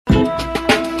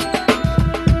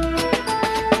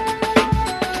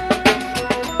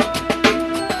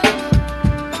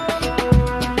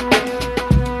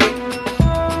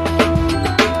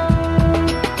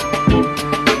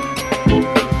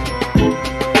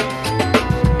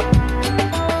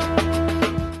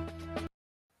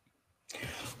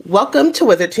Welcome to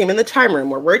Wizard Team in the Time Room,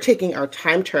 where we're taking our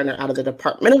time turner out of the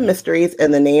Department of Mysteries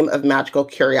in the name of magical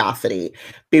curiosity.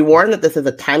 Be warned that this is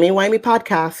a timey-wimey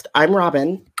podcast. I'm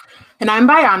Robin. And I'm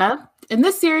Bayana. In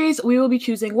this series, we will be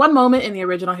choosing one moment in the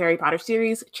original Harry Potter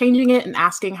series, changing it and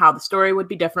asking how the story would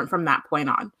be different from that point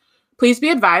on. Please be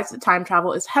advised that time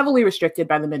travel is heavily restricted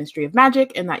by the Ministry of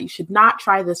Magic and that you should not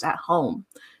try this at home.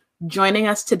 Joining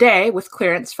us today with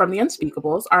clearance from the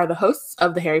Unspeakables are the hosts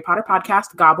of the Harry Potter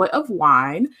podcast Goblet of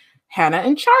Wine, Hannah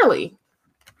and Charlie.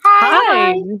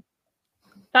 Hi.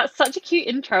 That's such a cute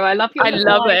intro. I love your I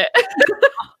love it.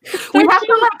 we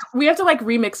have to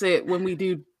remix it when we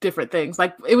do different things.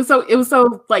 Like it was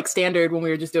so like standard when we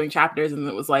were just doing chapters, and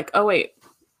it was like, oh wait,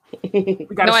 we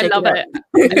gotta I love it.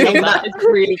 It's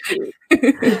really cute.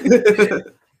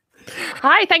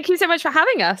 Hi, thank you so much for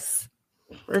having us.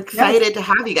 We're excited to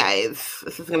have you guys.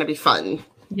 This is going to be fun.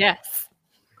 Yes.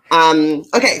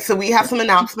 Okay, so we have some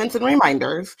announcements and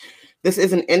reminders. This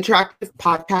is an interactive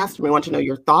podcast, and we want to know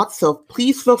your thoughts, so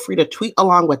please feel free to tweet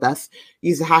along with us.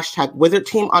 Use the hashtag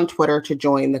WizardTeam on Twitter to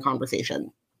join the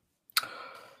conversation.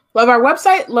 Love our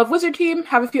website, love Wizard Team,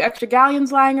 have a few extra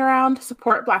galleons lying around,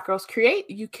 support Black Girls Create.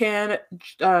 You can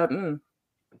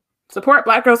support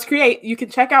Black Girls Create. You can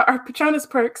check out our Patronus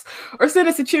perks or send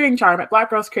us a chewing charm at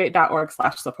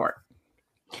blackgirlscreate.org/support.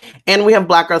 And we have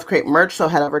Black Girls Create merch, so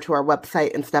head over to our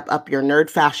website and step up your nerd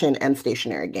fashion and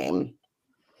stationery game.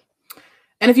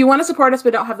 And if you want to support us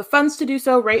but don't have the funds to do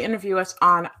so, rate and review us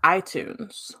on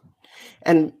iTunes.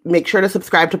 And make sure to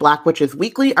subscribe to Black Witches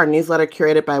Weekly, our newsletter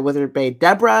curated by Wizard Bay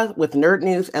Deborah with nerd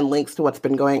news and links to what's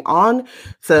been going on.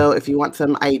 So if you want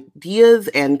some ideas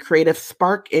and creative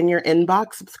spark in your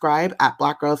inbox, subscribe at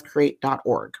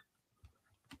blackgirlscreate.org.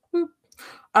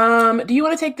 Do you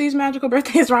want to take these magical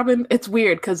birthdays, Robin? It's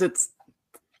weird because it's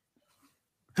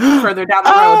further down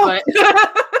the road,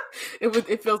 but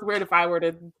it feels weird if I were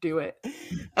to do it.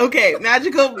 Okay,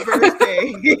 magical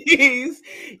birthdays.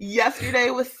 Yesterday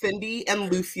was Cindy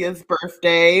and Lucia's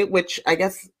birthday, which I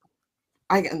guess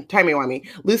timey-wimey.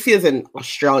 Lucia's in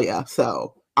Australia,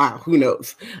 so who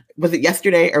knows? Was it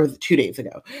yesterday or was it 2 days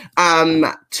ago?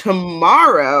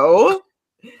 Tomorrow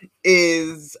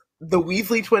is the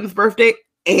Weasley twins' birthday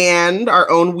and our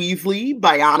own Weasley,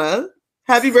 Bayana.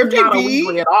 Happy birthday, Not B. a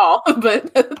Weasley at all,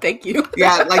 but thank you.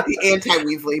 Yeah, like the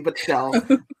anti-Weasley, but still.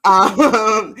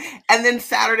 And then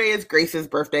Saturday is Grace's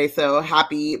birthday, so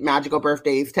happy magical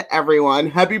birthdays to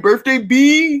everyone. Happy birthday,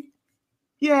 B!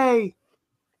 Yay!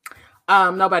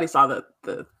 Nobody saw the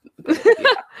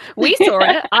We saw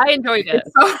it. I enjoyed it.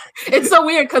 It's so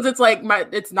weird because it's like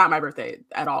it's not my birthday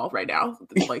at all right now.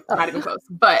 It's like not even close.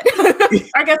 But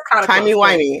I guess kind of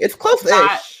timey-wimey. It's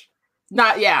close-ish.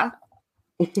 Not yeah.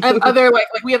 I have other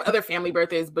we have other family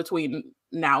birthdays between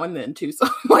now and then too. So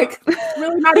I'm like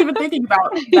really not even thinking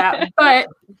about that. But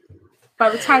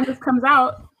by the time this comes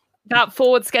out, that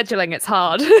forward scheduling, it's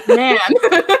hard. Man.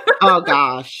 Oh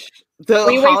gosh.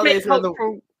 We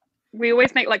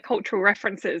always make like cultural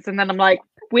references, and then I'm like,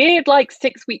 we're like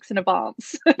 6 weeks in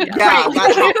advance. Yeah,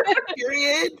 that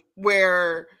period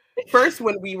where first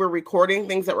when we were recording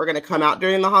things that were going to come out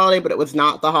during the holiday, but it was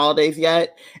not the holidays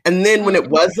yet. And then when it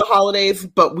was the holidays,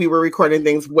 but we were recording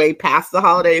things way past the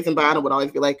holidays, and Bayana would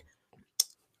always be like,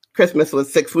 Christmas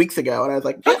was 6 weeks ago. And I was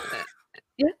like, yeah.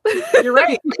 You're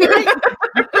right. You're right.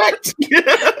 You're correct.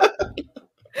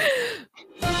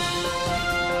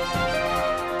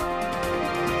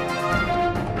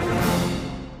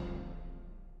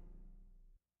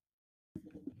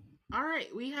 All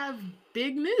right, we have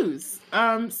big news.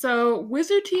 So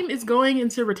Wizard Team is going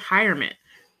into retirement.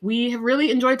 We have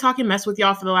really enjoyed talking mess with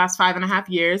y'all for the last 5.5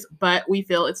 years, but we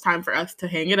feel it's time for us to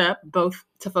hang it up, both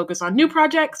to focus on new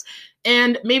projects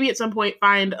and maybe at some point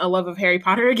find a love of Harry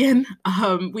Potter again.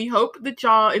 We hope that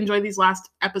y'all enjoy these last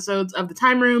episodes of The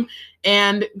Time Room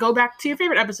and go back to your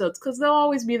favorite episodes because they'll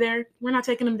always be there. We're not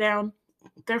taking them down.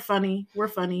 They're funny. We're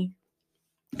funny.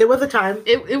 It was a time.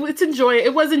 It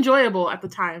was enjoyable at the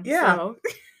time. Yeah. So.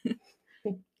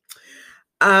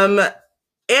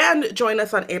 And join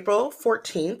us on April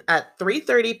 14th at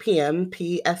 3:30 p.m.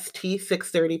 PST,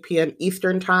 6:30 p.m.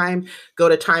 Eastern Time. Go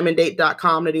to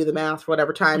timeanddate.com to do the math,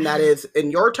 whatever time that is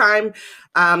in your time,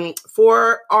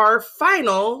 for our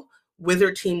final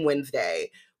Wizard Team Wednesday.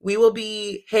 We will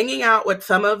be hanging out with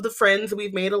some of the friends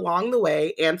we've made along the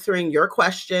way, answering your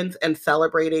questions and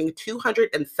celebrating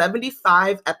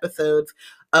 275 episodes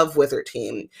of Wizard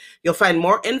Team. You'll find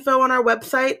more info on our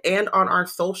website and on our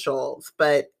socials,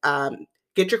 but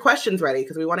get your questions ready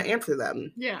because we want to answer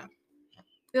them. Yeah.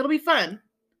 It'll be fun.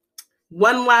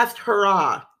 One last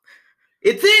hurrah.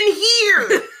 It's in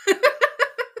here!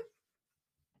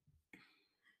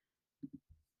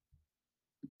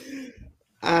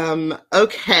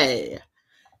 Okay.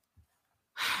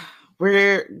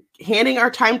 We're handing our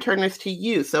time turners to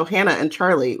you. So Hannah and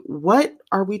Charlie, what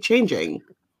are we changing?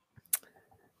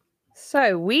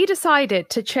 So we decided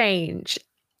to change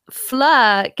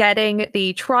Fleur getting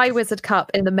the Triwizard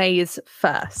Cup in the maze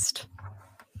first.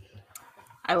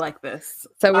 I like this.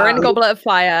 So we're in Goblet of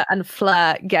Fire, and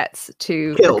Fleur gets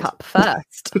to Killed. the cup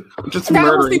first. Just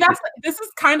murdering. This is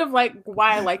kind of like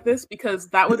why I like this, because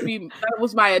that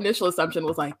was my initial assumption,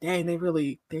 was like, dang, they're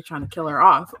trying to kill her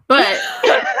off. But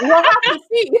we'll have to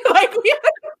see. Like,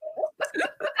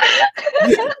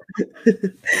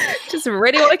 Just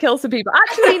really want to kill some people.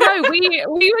 Actually, no,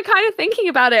 we were kind of thinking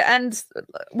about it, and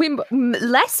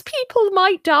less people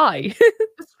might die.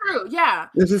 it's true. Yeah,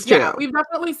 This is true. yeah. We've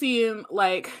definitely seen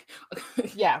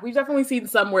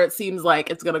some where it seems like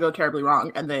it's gonna go terribly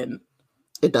wrong, and then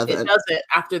It doesn't. it doesn't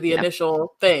after the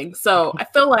initial thing. So I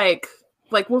feel like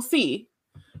we'll see.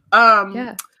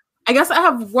 I guess I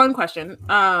have one question.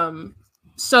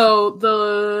 So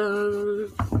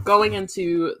the going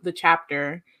into the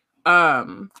chapter,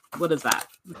 what is that?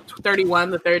 31,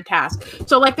 the third task.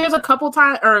 So like there's a couple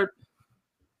times, or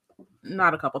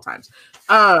not a couple times.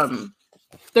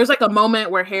 There's like a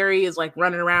moment where Harry is like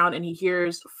running around and he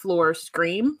hears Fleur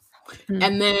scream. Mm-hmm.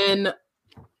 And then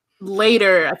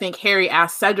later, I think Harry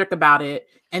asks Cedric about it,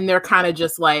 and they're kind of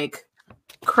just like,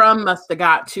 Crumb must have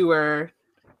got to her.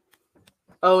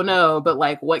 Oh no, but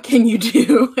like, what can you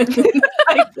do? And then,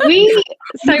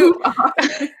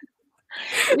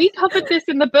 we covered this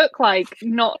in the book like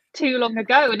not too long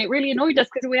ago, and it really annoyed us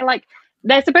because we were like,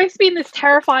 they're supposed to be in this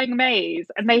terrifying maze,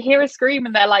 and they hear a scream,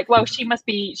 and they're like, well, she must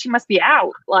be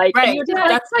out. Like, right,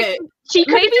 that's like, it.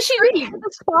 Maybe she screamed.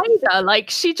 Spider,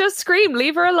 like she just screamed.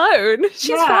 Leave her alone.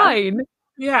 She's fine.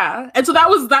 Yeah, and so that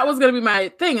was gonna be my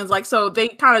thing. Is like, so they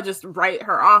kind of just write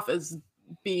her off as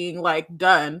being like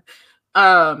done.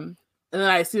 And then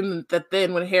I assume that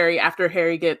then when after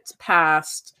Harry gets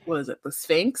past, what is it, the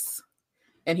Sphinx,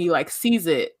 and he like sees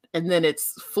it, and then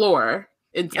it's Fleur.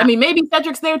 I mean, maybe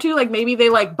Cedric's there too. Like maybe they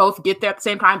like both get there at the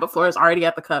same time, but Fleur's already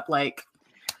at the cup. Like,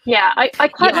 yeah, I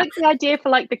quite like the idea for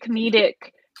like the comedic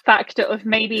factor of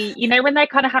maybe, you know, when they're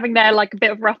kind of having their like a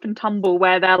bit of rough and tumble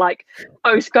where they're like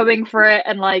both going for it,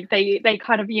 and like they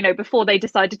kind of, you know, before they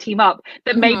decide to team up,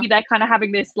 that maybe they're kind of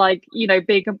having this like, you know,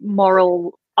 big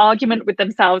moral argument with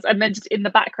themselves, and then just in the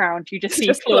background you just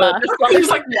see Fleur just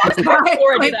like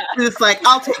already there. It's like,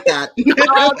 I'll take that.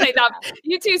 I'll take that.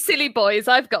 You two silly boys,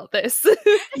 I've got this.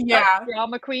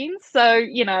 Drama queen. So,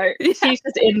 you know, she's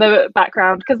just in the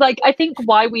background, because like I think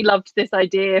why we loved this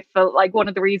idea, for like one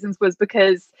of the reasons, was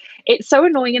because it's so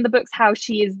annoying in the books how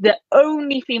she is the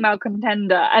only female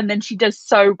contender, and then she does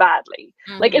so badly.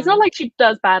 Like, it's not like she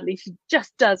does badly, she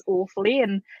just does awfully,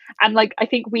 and like I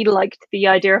think we liked the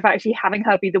idea of actually having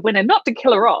her be the winner, not to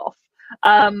kill her off,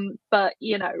 but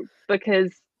you know,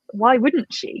 because why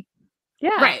wouldn't she?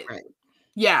 Right.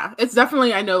 Yeah, it's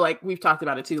definitely, I know, like we've talked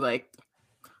about it too, like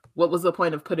what was the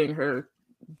point of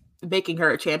making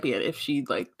her a champion if she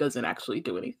like doesn't actually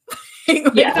do anything?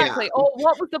 Exactly. Or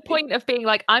what was the point of being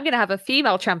like, I'm gonna have a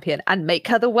female champion and make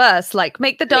her the worst, like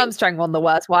make the Durmstrang one the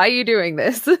worst? Why are you doing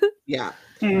this? Yeah.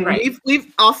 Right.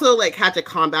 We've also like had to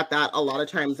combat that a lot of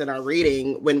times in our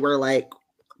reading when we're like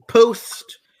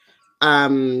post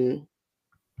and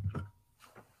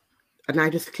I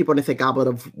just keep wanting to say Goblet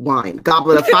of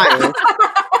Fire.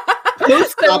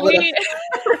 Post Goblet of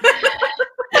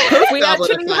we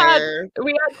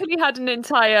actually had an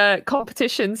entire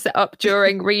competition set up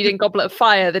during reading Goblet of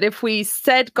Fire, that if we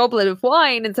said Goblet of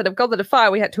Wine instead of Goblet of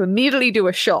Fire, we had to immediately do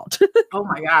a shot. Oh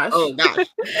my gosh. Oh gosh.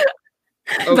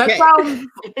 Okay. That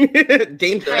sounds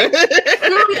dangerous.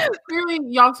 Clearly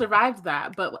y'all survived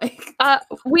that, but like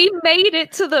we made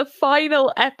it to the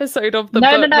final episode of the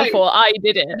book before I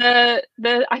did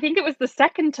it. I think it was the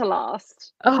second to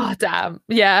last. Oh damn.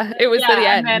 Yeah, it was at the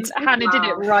end. And then Hannah did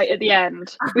it right at the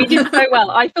end. We did so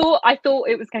well. I thought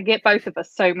it was gonna get both of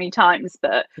us so many times,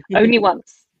 but only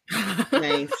once.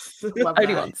 Nice.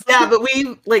 Only once. Yeah, but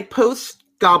we like post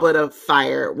Goblet of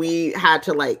Fire, we had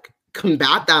to like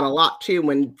combat that a lot too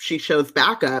when she shows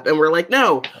back up, and we're like,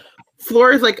 no,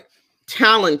 Fleur is like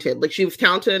talented, like she was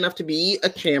talented enough to be a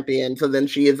champion, so then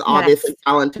she is obviously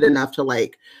talented enough to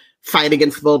like fight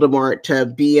against Voldemort, to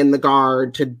be in the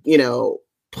guard, to, you know,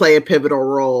 play a pivotal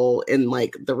role in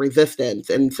like the resistance.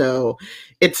 And so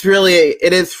it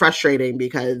is frustrating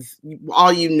because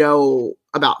all you know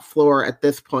about Fleur at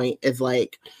this point is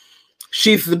like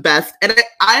she's the best, and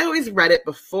I always read it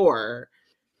before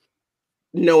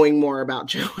knowing more about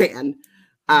Joanne.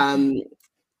 I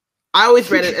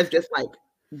always read it as just like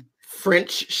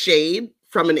French shade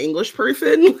from an English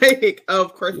person. Like,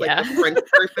 of course, like Yeah. the French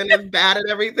person is bad at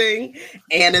everything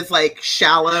and is like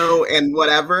shallow and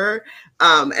whatever.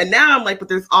 And now I'm like, but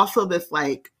there's also this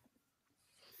like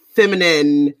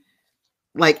feminine,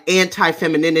 like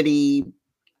anti-femininity,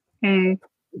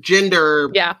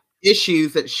 gender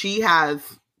issues that she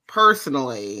has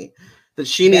personally that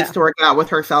she needs to work out with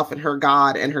herself and her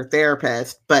God and her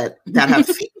therapist, but that have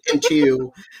seeped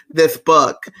into this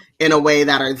book in a way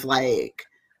that is like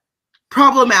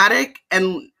problematic.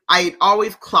 And I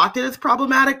always clocked it as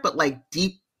problematic, but like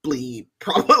deeply,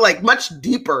 like much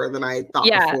deeper than I thought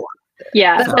before.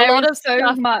 Yeah, There's a lot of so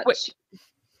stuff much.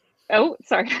 Oh,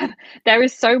 sorry. There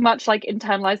is so much like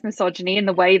internalized misogyny in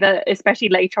the way that, especially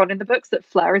later on in the books, that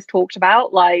Fleur is talked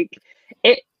about, like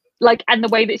it, like, and the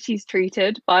way that she's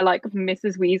treated by like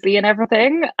Mrs. Weasley and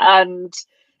everything. And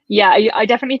yeah, I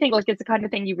definitely think like it's the kind of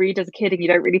thing you read as a kid and you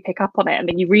don't really pick up on it, and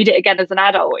then you read it again as an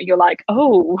adult and you're like,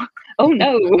 oh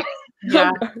no.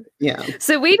 Yeah.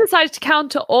 So we decided to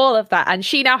counter all of that, and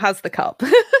she now has the cup.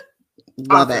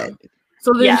 Love it.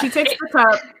 So then she takes the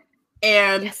cup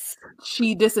and Yes.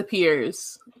 she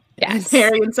disappears. Yes. And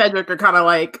Harry and Cedric are kind of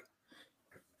like,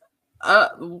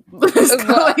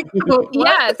 what?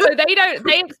 Yeah, so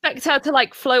they expect her to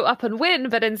like float up and win,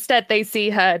 but instead they see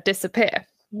her disappear.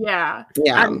 Yeah.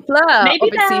 And Fleur Maybe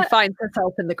obviously they're- finds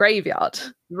herself in the graveyard.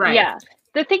 Right. Yeah.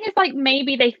 The thing is, like,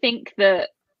 maybe they think that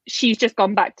she's just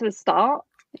gone back to the start.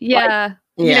 Yeah.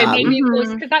 You know, maybe it was,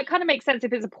 Mhm. because that kind of makes sense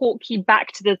if it's a portkey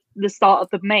back to the start of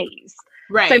the maze.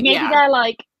 Right. So maybe they're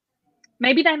like,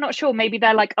 maybe they're not sure. Maybe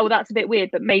they're like, oh, that's a bit weird,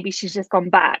 but maybe she's just gone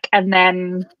back. And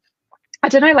then, I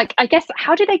don't know, like, I guess,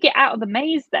 how do they get out of the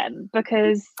maze then?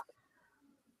 Because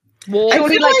I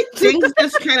feel like things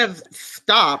just kind of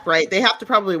stop, right? They have to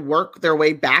probably work their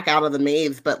way back out of the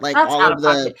maze, but like That's all out of of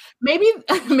the pocket.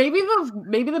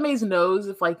 Maybe the maze knows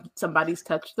if like somebody's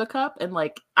touched the cup, and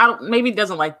like maybe it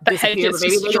doesn't like The disappear, hedges but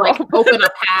maybe they just like drop. open a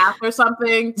path or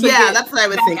something. to yeah, get that's what I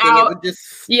was back thinking. out. It would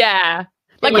just Yeah.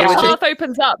 Like Yeah. the Which is- path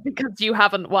opens up because you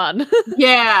haven't won.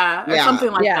 Yeah, or Yeah.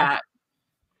 something like Yeah. that.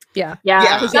 Yeah.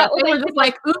 Yeah. Because That they or were they just could,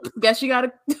 like, oops, guess you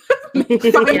gotta find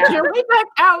Yeah. your way back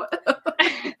out.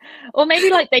 or maybe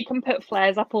like they can put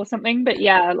flares up or something. But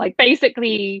yeah, like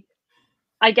basically,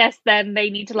 I guess then they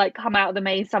need to like come out of the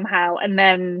maze somehow, and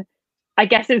then I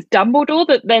guess it's Dumbledore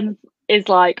that then is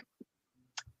like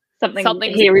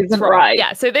something here isn't wrong. right.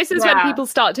 Yeah. So this is when Yeah. people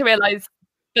start to realize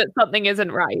that something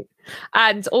isn't right.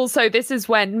 And also this is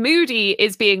when Moody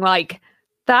is being like,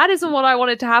 that isn't what I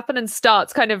wanted to happen, and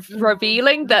starts kind of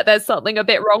revealing that there's something a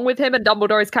bit wrong with him, and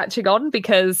Dumbledore is catching on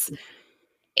because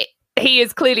he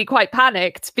is clearly quite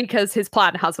panicked because his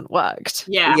plan hasn't worked.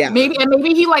 Yeah. Maybe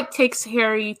he like takes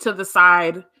Harry to the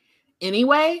side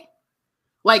anyway.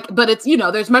 Like, but it's, you know,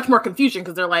 there's much more confusion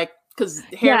because they're like, because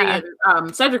Harry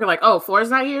and Cedric are like, oh, Flora's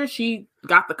not here, she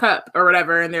got the cup or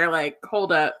whatever, and they're like,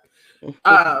 hold up,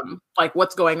 like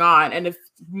what's going on? And if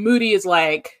Moody is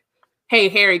like, hey,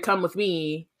 Harry, come with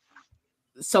me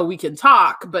so we can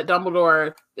talk, but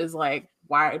Dumbledore is like,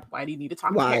 why do you need to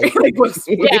talk to Harry? Like, what's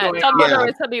Yeah, going Dumbledore on?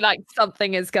 is suddenly like,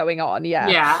 something is going on. Yeah.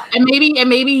 Yeah, and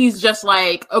maybe he's just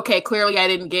like, okay, clearly I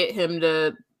didn't get him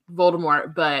to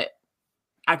Voldemort, but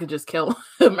I could just kill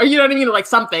him, or you know what I mean, like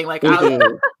something like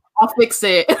I'll fix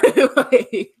it.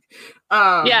 Like,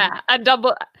 yeah, and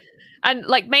Dumbledore, and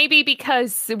like maybe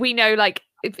because we know like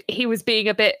if he was being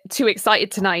a bit too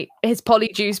excited tonight, his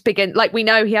polyjuice like we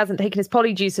know he hasn't taken his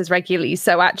polyjuices regularly,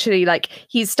 so actually like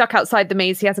he's stuck outside the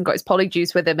maze, he hasn't got his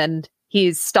polyjuice with him, and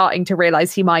he's starting to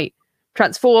realize he might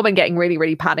transform and getting really,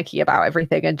 really panicky about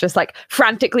everything and just like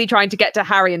frantically trying to get to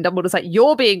Harry, and Dumbledore's like,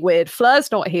 you're being weird,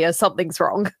 Fleur's not here, something's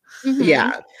wrong.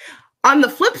 Yeah. On the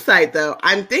flip side, though,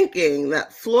 I'm thinking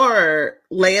that Fleur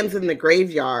lands in the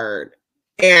graveyard,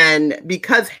 and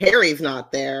because Harry's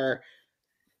not there,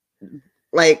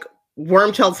 like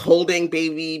Wormtail's holding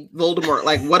baby Voldemort,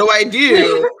 like, what do I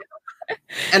do?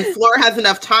 And Fleur has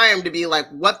enough time to be like,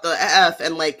 what the F?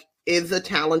 And like is a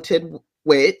talented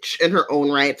witch in her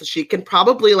own right. So she can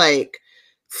probably like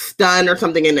stun or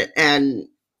something in it and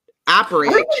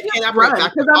apparate. She can't apparate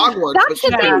back to Hogwarts. That's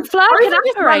the thing, Fleur or can even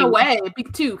just run apparate. away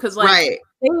too, because like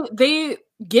they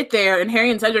get there and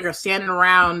Harry and Cedric are standing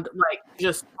around like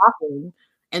just talking,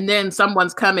 and then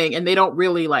someone's coming and they don't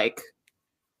really like.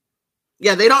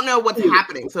 Yeah, they don't know what's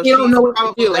happening, so they don't know what to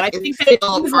probably do. like, I think still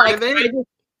that he's part like, of it. I just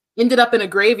ended up in a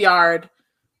graveyard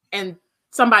and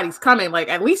somebody's coming. Like,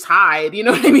 at least hide. You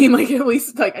know what I mean? Like, at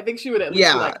least like I think she would at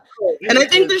least be like, oh, and I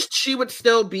think she would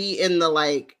still be in the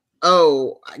like,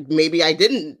 oh, maybe I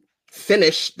didn't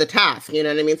finish the task. You know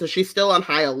what I mean? So she's still on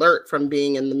high alert from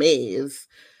being in the maze.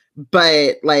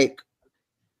 But like,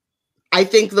 I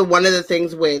think one of the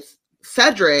things with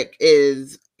Cedric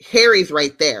is Harry's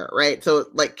right there, right? So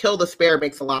like kill the spare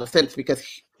makes a lot of sense because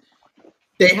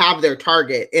they have their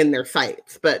target in their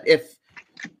sights. But if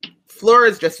Fleur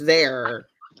is just there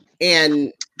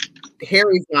and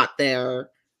Harry's not there,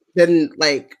 then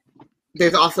like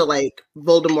there's also like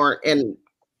Voldemort and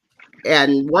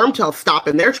Wormtail stop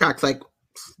in their tracks. Like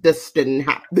this didn't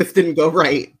go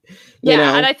right. You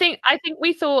know? And I think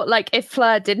we thought like if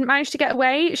Fleur didn't manage to get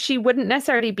away, she wouldn't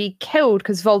necessarily be killed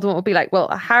because Voldemort would be like, well,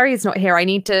 Harry's not here. I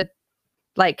need to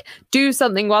like do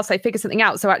something whilst I figure something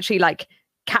out. So actually like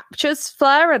captures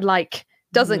Fleur and like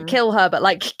doesn't kill her, but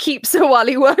like keeps her while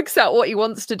he works out what he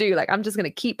wants to do. Like I'm just gonna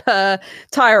keep her,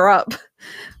 tie her up,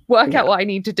 work out what I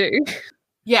need to do.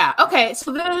 Yeah. Okay.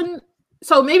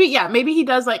 So maybe he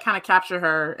does like kind of capture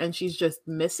her and she's just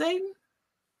missing.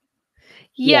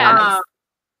 Yeah.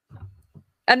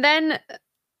 And then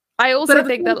I also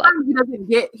think that like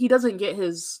he doesn't get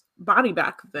his body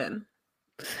back then.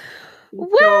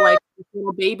 Well, like the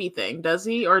little baby thing, does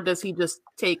he? Or does he just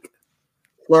take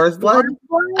Fleur's blood?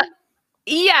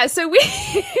 Yeah, so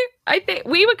I think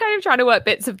we were kind of trying to work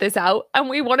bits of this out and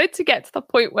we wanted to get to the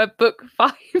point where book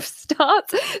 5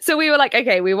 starts. So we were like,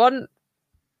 okay, we want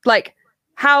like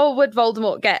how would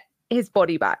Voldemort get his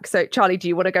body back? So Charlie, do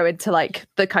you want to go into like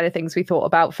the kind of things we thought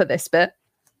about for this bit?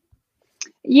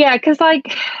 Yeah, because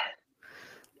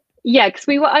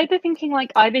we were either thinking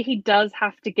like either he does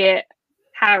have to get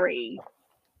Harry,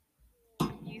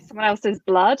 use someone else's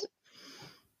blood,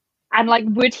 and like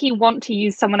would he want to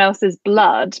use someone else's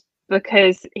blood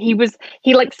because he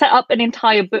like set up an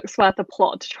entire book's worth of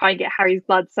plot to try and get Harry's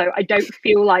blood. So I don't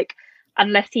feel like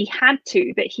unless he had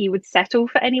to that he would settle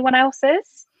for anyone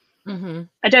else's.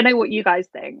 I don't know what you guys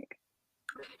think.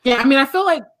 Yeah, I mean, I feel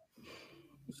like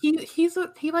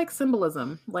he likes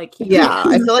symbolism. Like I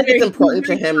feel like it's important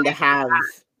to him to have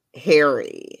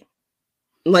Harry.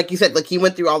 Like you said, like he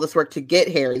went through all this work to get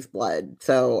Harry's blood.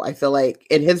 So I feel like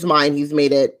in his mind he's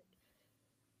made it.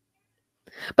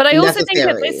 But I also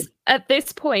think at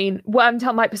this point,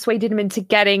 Wormtail might persuaded him into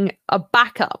getting a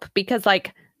backup because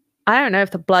like I don't know if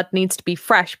the blood needs to be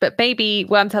fresh, but maybe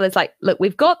Wormtail is like, look,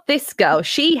 we've got this girl.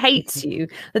 She hates you.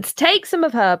 Let's take some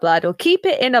of her blood. We'll keep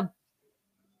it in a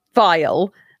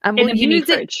vial and we'll use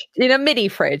it in a mini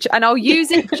fridge. And I'll use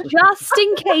it just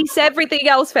in case everything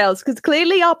else fails because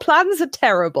clearly our plans are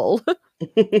terrible.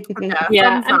 Something's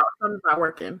not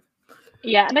working.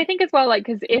 Yeah, and I think as well, like,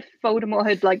 because if Voldemort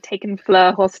had like taken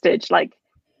Fleur hostage, like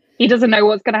he doesn't know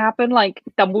what's going to happen. Like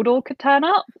Dumbledore could turn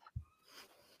up.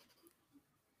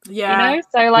 Yeah, you know,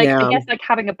 so like I guess like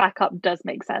having a backup does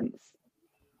make sense.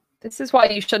 This is why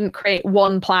you shouldn't create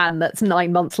one plan that's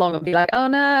 9 months long and be like, oh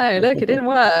no, look, it didn't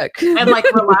work. And like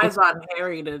relies on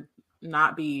Harry to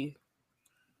not be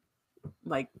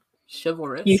like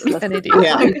chivalrous. An idiot.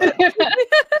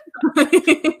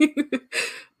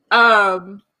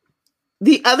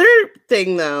 The other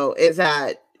thing though is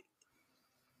that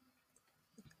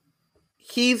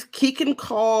he can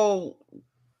call.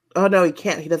 Oh no, he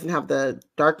can't. He doesn't have the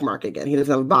dark mark again. He doesn't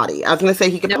have a body. I was going to say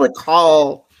he could probably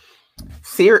call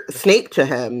Snape to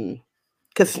him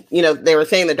because they were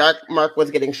saying the dark mark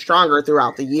was getting stronger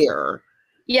throughout the year.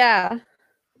 Yeah,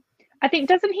 I think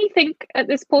doesn't he think at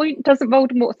this point? Doesn't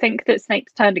Voldemort think that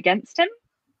Snape's turned against him?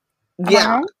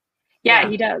 Yeah,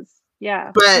 he does.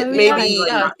 Yeah, but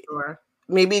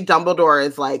maybe Dumbledore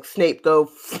is like, Snape, go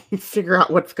figure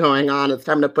out what's going on. It's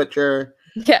time to put your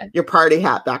party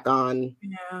hat back on.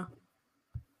 Yeah.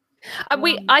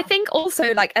 I think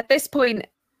also like at this point,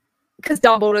 because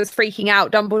Dumbledore's freaking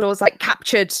out, Dumbledore's like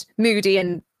captured Moody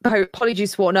and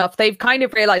Polyjuice worn off. They've kind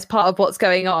of realized part of what's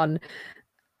going on.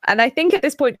 And I think at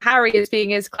this point, Harry is being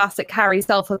his classic Harry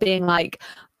self of being like,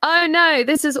 oh no,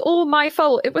 this is all my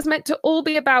fault. It was meant to all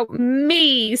be about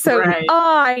me. So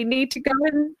I need to go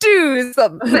and do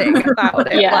something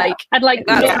about it. Yeah. And like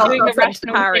not doing the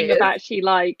rational thing of actually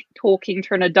like talking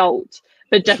to an adult,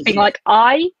 but just being like,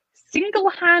 I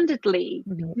single-handedly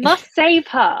must save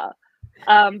her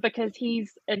because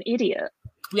he's an idiot.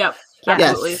 Yep.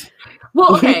 Absolutely. Yes.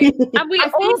 Well, okay. And we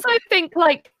also think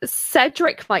like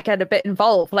Cedric might get a bit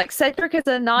involved. Like Cedric is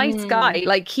a nice guy.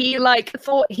 Like he like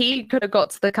thought he could have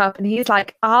got to the cup, and he's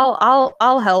like, I'll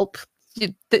help.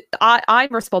 I'm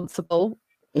responsible.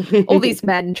 All these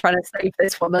men trying to save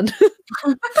this woman.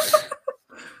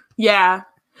 Yeah.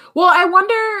 Well, I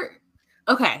wonder.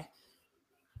 Okay.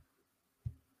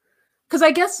 Because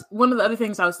I guess one of the other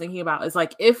things I was thinking about is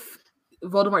like if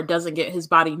Voldemort doesn't get his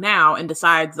body now and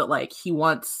decides that like he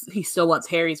still wants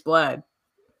Harry's blood,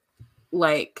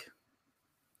 like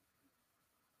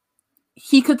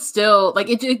he could still like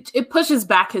it pushes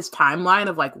back his timeline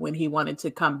of like when he wanted to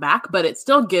come back, but it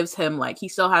still gives him like he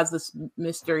still has this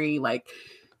mystery like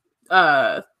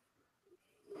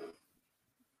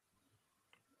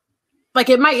like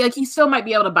it might like he still might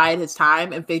be able to bide his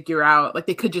time and figure out like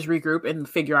they could just regroup and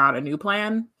figure out a new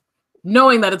plan,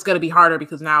 knowing that it's going to be harder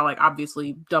because now like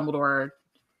obviously Dumbledore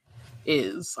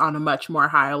is on a much more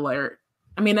high alert.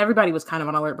 I mean, everybody was kind of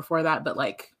on alert before that, but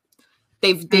like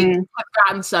they've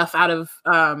gotten stuff out of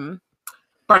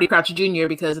Barty Crouch Jr.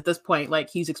 because at this point, like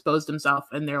he's exposed himself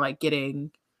and they're like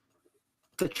getting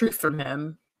the truth from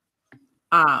him.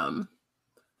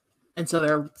 And so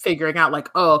they're figuring out like,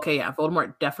 oh, okay, yeah,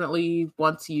 Voldemort definitely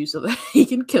wants you so that he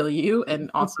can kill you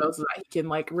and also so that he can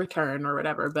like return or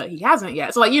whatever, but he hasn't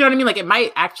yet. So like, you know what I mean? Like it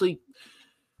might actually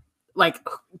like,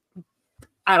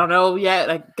 I don't know yet.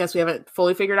 I guess we haven't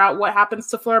fully figured out what happens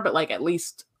to Fleur, but like at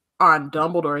least on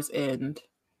Dumbledore's end,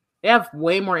 they have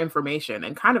way more information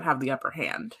and kind of have the upper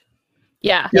hand.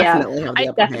 Yeah. Definitely have the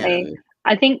upper hand.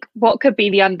 I think what could be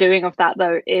the undoing of that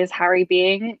though is Harry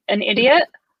being an idiot.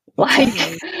 Like,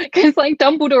 because like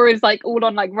Dumbledore is like all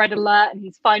on like red alert and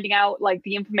he's finding out like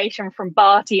the information from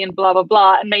Barty and blah blah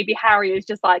blah, and maybe Harry is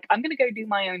just like, I'm gonna go do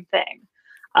my own thing,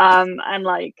 and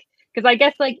like because I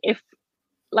guess like if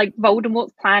like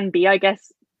Voldemort's plan B, I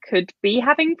guess could be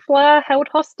having Fleur held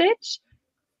hostage,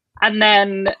 and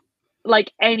then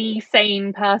like any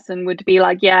sane person would be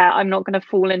like, yeah, I'm not gonna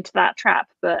fall into that trap.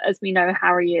 But as we know,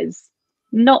 Harry is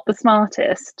not the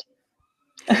smartest.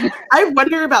 I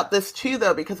wonder about this too,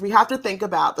 though, because we have to think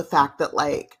about the fact that,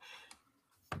 like,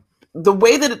 the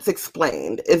way that it's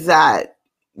explained is that,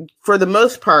 for the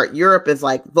most part, Europe is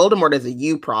like, Voldemort is a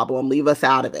you problem, leave us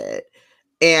out of it.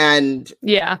 And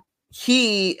yeah,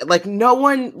 he, like, no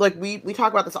one, like, we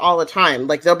talk about this all the time.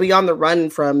 Like, they'll be on the run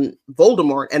from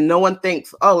Voldemort, and no one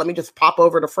thinks, oh, let me just pop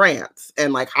over to France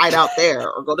and, like, hide out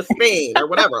there, or go to Spain, or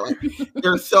whatever. Like,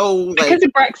 they're so, like... Because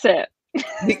of Brexit.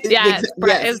 Yes.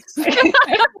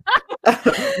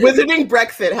 Wizarding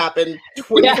Brexit happened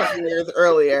 25 years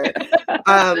earlier.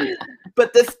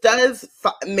 But this does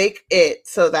make it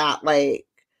so that, like,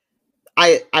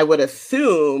 I would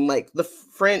assume, like, the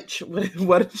French,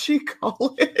 what did she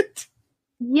call it?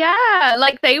 Yeah,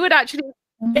 like they would actually.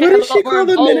 What did she call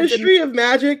the Ministry of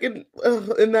Magic in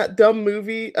that dumb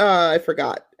movie? I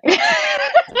forgot.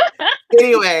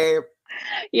 Anyway.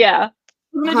 Yeah.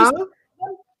 Huh?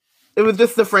 It was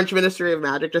just the French Ministry of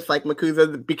Magic, just like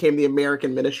MACUSA became the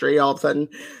American Ministry all of a sudden.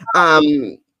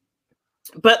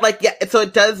 But like, yeah, so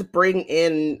it does bring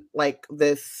in like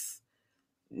this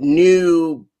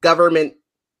new government,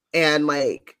 and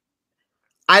like,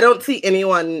 I don't see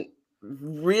anyone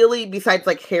really besides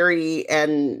like Harry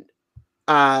and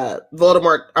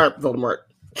Voldemort,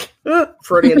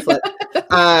 Freudian slip.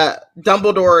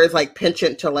 Dumbledore is like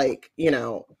penchant to like, you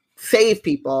know, save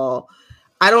people.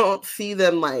 I don't see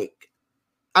them like,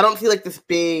 I don't see like this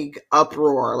big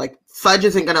uproar. Like Fudge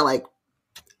isn't gonna like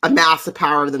amass the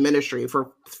power of the Ministry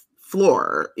for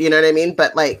Fleur, you know what I mean?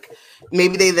 But like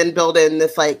maybe they then build in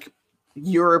this like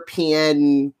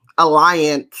European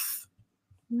alliance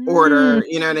order,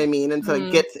 you know what I mean? And so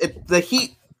the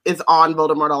heat is on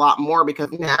Voldemort a lot more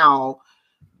because now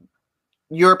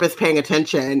Europe is paying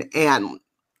attention and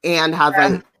has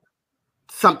like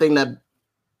something to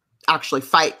actually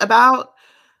fight about.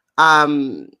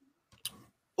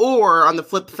 Or on the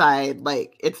flip side,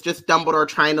 like it's just Dumbledore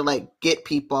trying to like get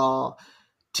people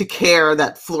to care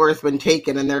that Fleur's been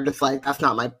taken, and they're just like, that's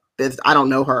not my business. I don't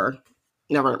know her.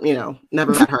 Never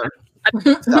met her.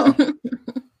 So.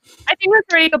 I think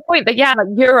that's a really good point. That like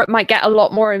Europe might get a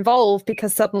lot more involved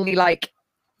because suddenly like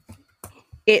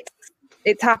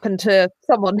it's happened to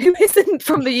someone who isn't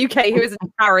from the UK, who isn't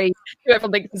Harry, who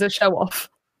everyone thinks is a show off.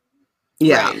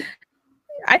 Yeah. Right.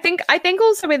 I think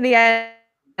also in the end,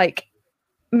 like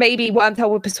maybe Wormtail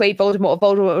would persuade Voldemort,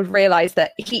 or Voldemort would realize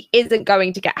that he isn't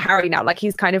going to get Harry now. Like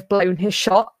he's kind of blown his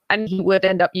shot, and he would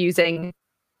end up using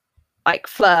like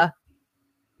Fleur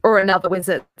or another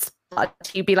wizard's blood.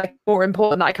 He'd be like, more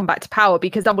important that I come back to power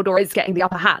because Dumbledore is getting the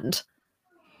upper hand.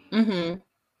 Mm-hmm.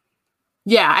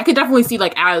 Yeah, I could definitely see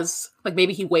like as like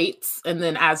maybe he waits, and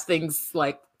then as things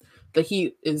like the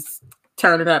heat is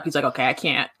turning up, he's like, okay, I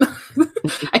can't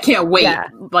wait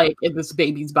like in this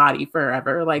baby's body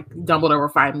forever. Like Dumbledore will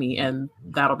find me, and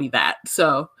that'll be that.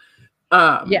 So,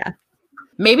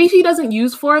 maybe he doesn't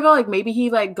use Fleur though. Like maybe he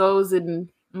like goes and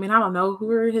I mean I don't know who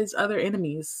are his other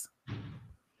enemies.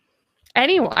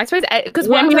 Anyone, I suppose, because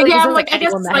I guess like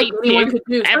anyone could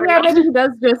do. So, yeah, maybe he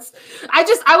does just. I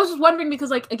was just wondering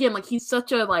because like again like he's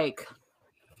such a like.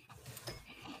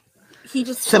 he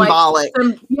just symbolic.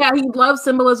 He loves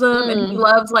symbolism and he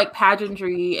loves like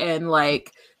pageantry and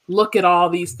like look at all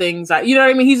these things that, you know what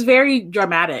I mean? He's very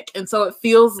dramatic. And so it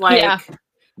feels like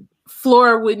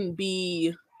Flora wouldn't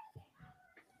be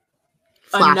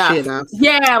flashy enough.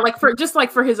 Yeah, like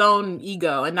for his own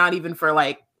ego and not even for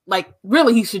like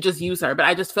really he should just use her. But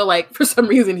I just feel like for some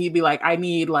reason he'd be like, I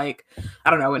need like, I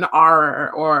don't know, an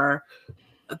R or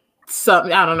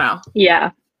something. I don't know.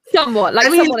 Yeah. Somewhat like, I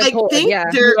mean, someone I important, think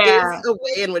there Yeah. is a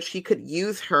way in which he could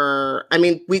use her. I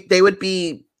mean, they would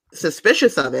be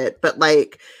suspicious of it, but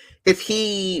like if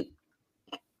he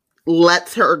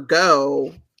lets her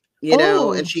go, you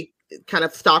know, and she kind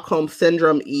of Stockholm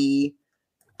syndrome-y,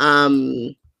 I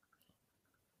don't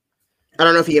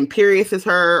know if he imperiouses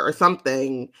her or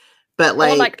something, but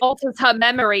or like alters her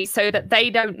memory so that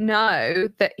they don't know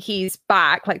that he's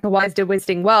back, like the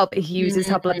Wizarding World, but he uses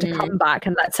her blood to come back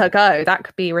and lets her go. That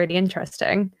could be really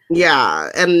interesting. Yeah,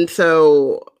 and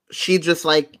so she just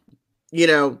like, you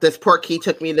know, this Portkey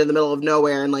took me to the middle of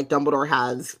nowhere, and like Dumbledore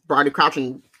has Barty Crouch,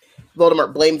 and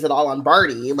Voldemort blames it all on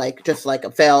Barty, like just like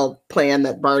a failed plan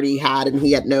that Barty had and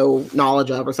he had no knowledge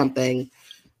of or something.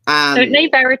 Don't they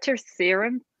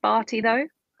Veritaserum Barty though?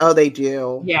 Oh, they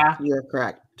do. Yeah, you're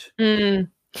correct. Mm.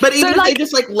 But even So, if like, they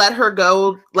just like let her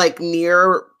go like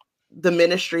near the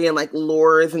Ministry and like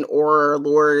lures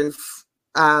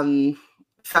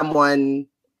someone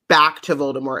back to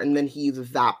Voldemort, and then he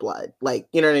uses that blood, like,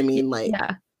 you know what I mean, like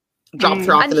drops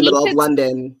her off in the middle of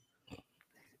London.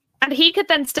 And he could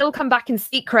then still come back in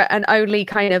secret, and only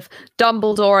kind of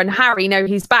Dumbledore and Harry know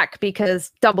he's back,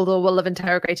 because Dumbledore will have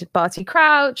interrogated Barty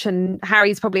Crouch, and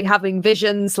Harry's probably having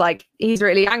visions, like he's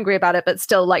really angry about it, but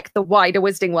still like the wider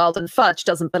Wizarding World and Fudge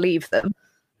doesn't believe them.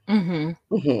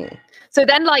 So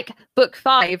then like book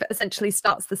 5 essentially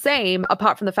starts the same,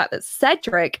 apart from the fact that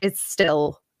Cedric is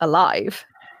still alive.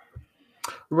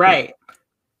 Right.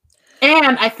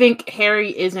 And I think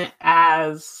Harry isn't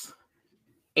as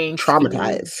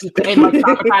traumatized and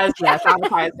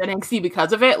angsty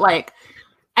because of it. Like,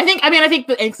 I think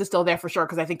the angst is still there for sure,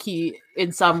 because I think he,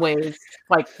 in some ways,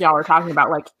 like y'all were talking about,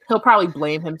 like he'll probably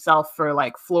blame himself for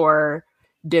like Fleur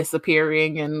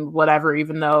disappearing and whatever,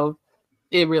 even though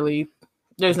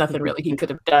there's nothing really he could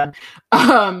have done.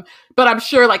 But I'm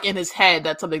sure like in his head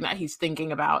that's something that he's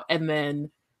thinking about, and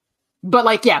then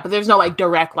but there's no like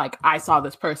direct like I saw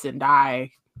this person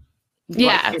die.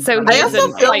 Yeah. Like, so I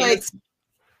also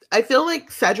feel like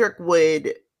Cedric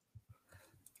would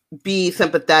be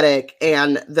sympathetic,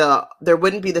 and there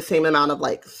wouldn't be the same amount of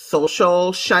like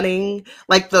social shunning.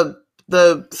 Like the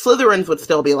Slytherins would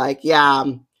still be like, yeah,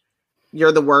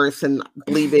 you're the worst, and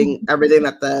believing everything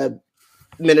that the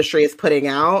Ministry is putting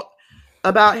out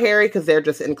about Harry, because they're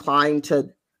just inclined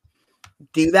to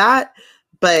do that.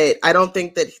 But I don't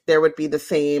think that there would be the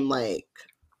same like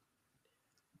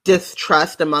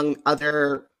distrust among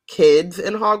other kids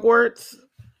in Hogwarts.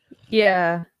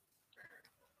 Yeah,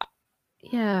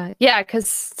 because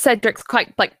Cedric's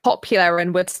quite like popular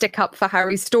and would stick up for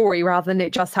Harry's story rather than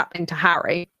it just happening to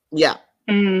Harry. Yeah.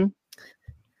 I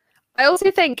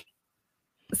also think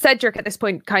Cedric at this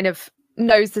point kind of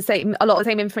knows a lot of the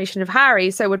same information of Harry,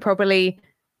 so would probably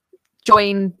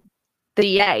join the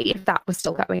DA if that was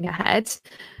still going ahead,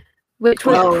 which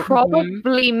would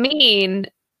probably mean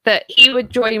that he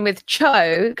would join with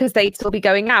Cho, because they'd still be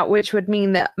going out, which would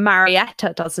mean that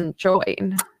Marietta doesn't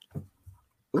join.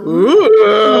 Ooh.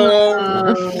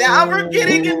 Now we're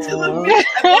getting into the meat.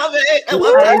 I love it. I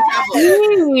love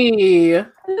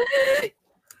it.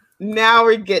 Now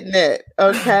we're getting it.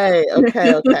 Okay.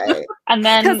 And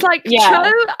then because like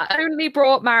Cho only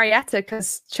brought Marietta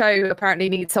because Cho apparently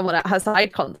needs someone at her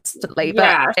side constantly.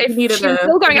 But if she's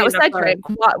still going out with Cedric,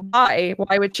 why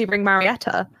would she bring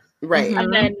Marietta? Right.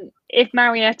 And then if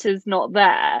Marietta's not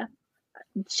there,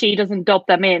 she doesn't dob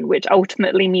them in, which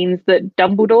ultimately means that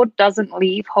Dumbledore doesn't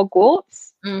leave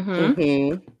Hogwarts.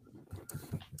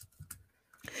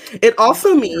 It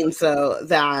also means, though,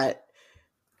 that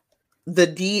the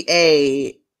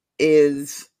DA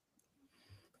is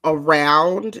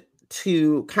around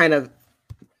to kind of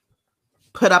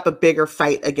put up a bigger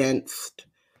fight against,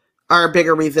 or a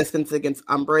bigger resistance against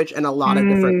Umbridge in a lot of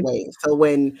different ways. So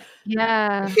when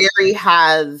Harry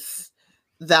has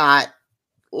that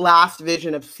last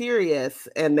vision of Sirius,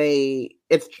 and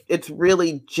it's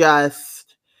really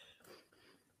just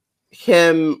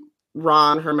him,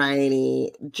 Ron,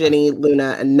 Hermione, Ginny,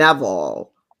 Luna, and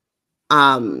Neville.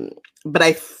 But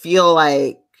I feel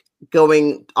like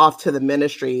going off to the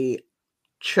Ministry,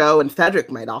 Cho and Cedric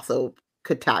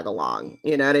could tag along.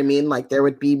 You know what I mean? Like there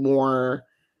would be more.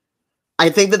 I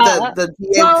think that the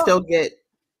DA would still get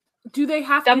do they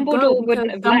have Dumbledore to go?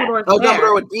 wouldn't have Dumbledore's Oh, there.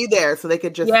 Dumbledore would be there, so they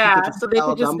could just So they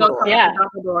could just go talk Yeah. to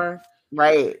Dumbledore,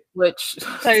 right. which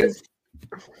So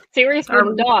Sirius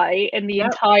wouldn't die, and the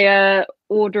entire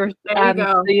order,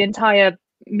 the entire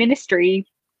ministry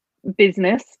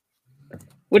business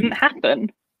wouldn't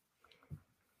happen.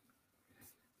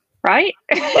 Right?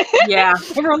 Yeah.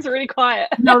 Everyone's really quiet.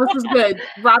 No, this is good.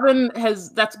 Robin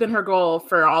that's been her goal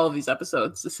for all of these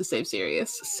episodes, is to save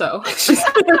Sirius. So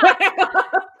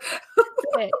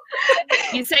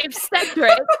you saved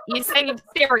Cedric, you saved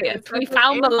Sirius. We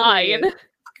found the line.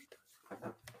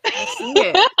 I see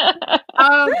it.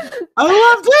 I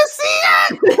love to see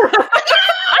it.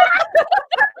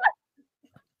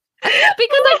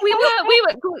 Because like we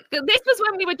were this was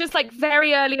when we were just like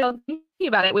very early on thinking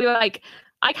about it. We were like,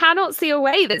 I cannot see a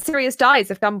way that Sirius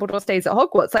dies if Dumbledore stays at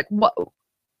Hogwarts. Like, what?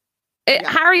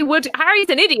 Harry's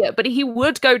an idiot, but he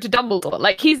would go to Dumbledore.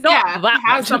 Like, he's not that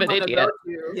much of an idiot.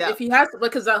 If he has,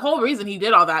 because the whole reason he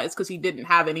did all that is because he didn't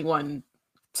have anyone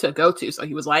to go to. So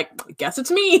he was like, I guess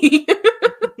it's me.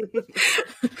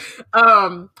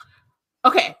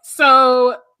 Okay,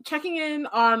 so checking in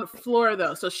on Flora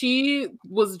though. So she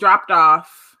was dropped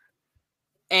off,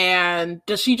 and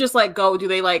does she just like go? Do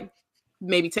they like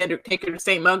maybe take her to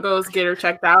St. Mungo's, get her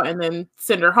checked out, and then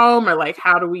send her home? Or like,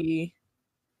 how do we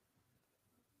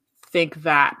think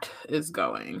that is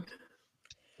going?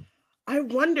 I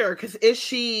wonder, because is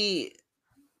she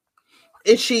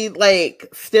like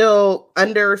still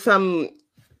under some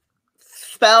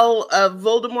spell of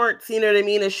Voldemort? You know what I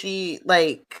mean? Is she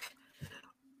like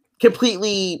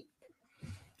completely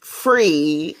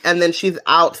free, and then she's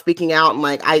out speaking out and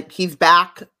like he's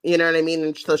back, you know what I mean?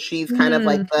 And so she's kind of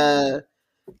like the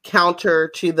counter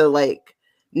to the like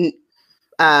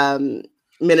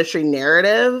ministry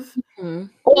narrative. Mm-hmm.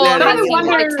 Or I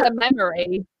wonder her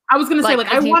memory. I was gonna say,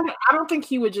 like, I wonder. I don't think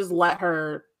he would just let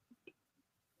her.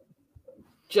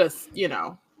 Just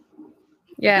Yeah,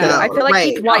 no, I feel like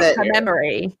he'd wipe her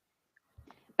memory.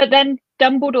 But then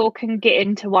Dumbledore can get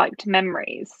into wiped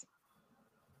memories.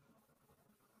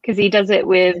 Because he does it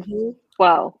with,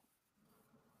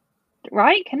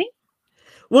 right? Can he?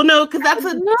 Well, no, because that's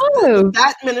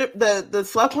the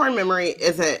Slughorn memory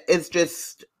is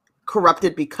just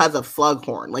corrupted because of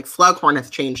Slughorn. Like Slughorn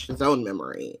has changed his own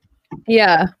memory.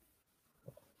 Yeah,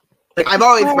 like I've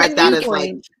always read that as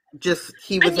like just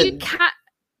he was.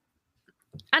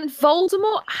 And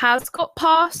Voldemort has got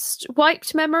past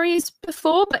wiped memories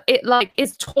before, but it like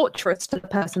is torturous to the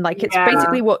person. Like it's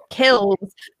basically what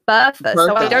kills Bertha.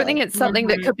 So I don't think it's something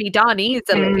that could be done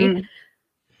easily.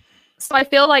 So I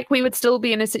feel like we would still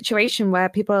be in a situation where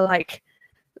people are like,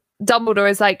 Dumbledore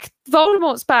is like,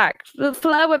 Voldemort's back.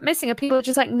 Fleur went missing, and people are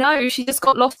just like, no, she just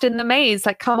got lost in the maze.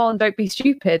 Like, come on, don't be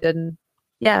stupid. And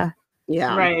yeah,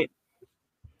 right.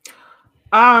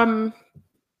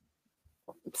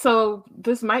 So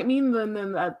this might mean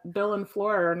then that Bill and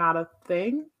Flora are not a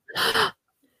thing.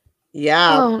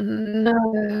 Yeah. Oh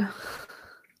no.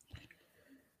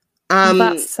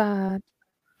 That's sad.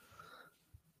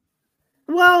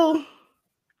 Well,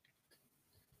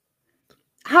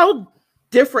 how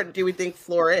different do we think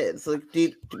Flora is? Like,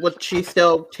 would she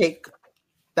still take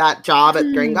that job at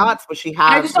Gringotts? Would she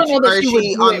have? I just don't know that she would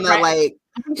do on it, the right? like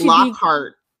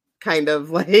Lockhart kind of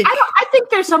like. I think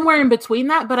there's somewhere in between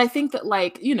that, but I think that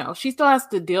like she still has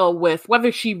to deal with whether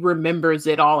she remembers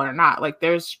it all or not. Like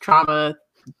there's trauma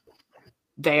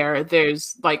there.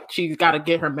 There's like she's got to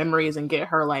get her memories and get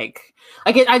her like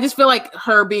I just feel like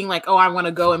her being like, oh, I want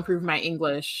to go improve my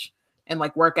English and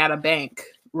like work at a bank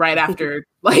right after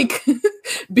like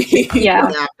being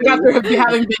after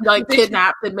having been like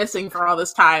kidnapped and missing for all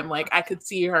this time. Like I could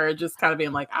see her just kind of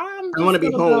being like, I want to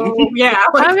be home. Yeah,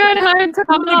 like, I'm going home to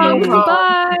come home.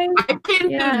 Bye. I came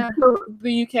to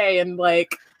the UK and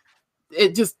like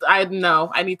it just I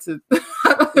know I need to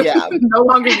no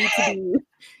longer need to be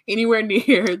anywhere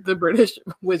near the British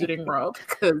wizarding world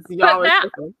because y'all are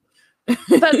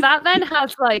but that then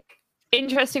has like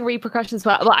interesting repercussions.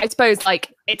 Well, I suppose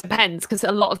like it depends because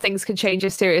a lot of things can change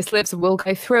if Sirius lives, and we'll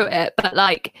go through it. But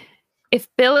like, if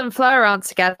Bill and Fleur aren't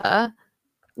together,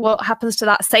 what happens to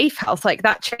that safe house? Like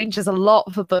that changes a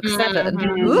lot for book 7.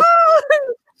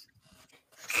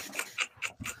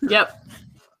 Yep,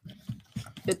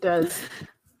 it does.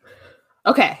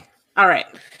 Okay, all right.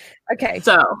 Okay,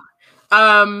 so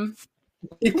Sirius,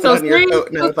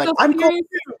 I'm cool.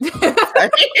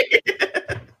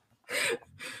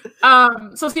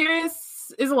 So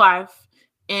Sirius is alive,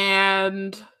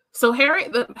 and so Harry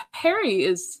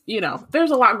is,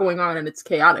 there's a lot going on and it's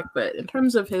chaotic, but in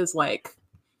terms of his like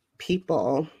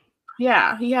people,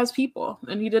 he has people,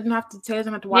 and he doesn't have to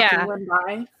watch anyone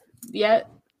die yet.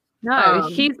 No,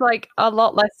 he's like a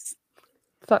lot less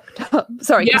fucked up.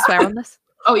 Sorry, can you swear on this?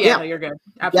 Oh yeah, no, you're good.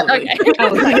 Absolutely. Okay.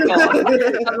 Oh my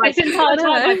god! I'm like, This entire time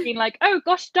no. I've been like, oh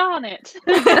gosh darn it.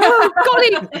 Oh, golly,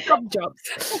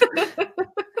 jobs.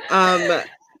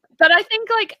 But I think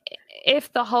like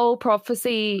if the whole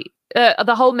prophecy,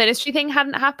 the whole ministry thing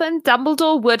hadn't happened,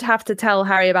 Dumbledore would have to tell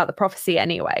Harry about the prophecy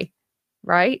anyway,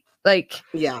 right? Like,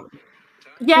 Yeah.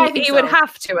 Yeah, I think he would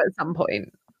have to at some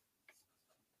point.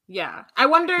 Yeah, I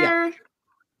wonder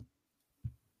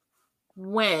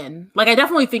when. Like, I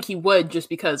definitely think he would, just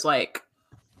because, like,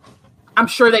 I'm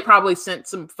sure they probably sent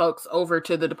some folks over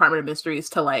to the Department of Mysteries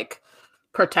to like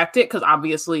protect it, because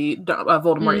obviously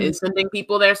Voldemort is sending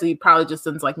people there, so he probably just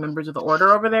sends like members of the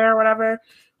Order over there or whatever,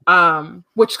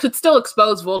 which could still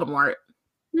expose Voldemort.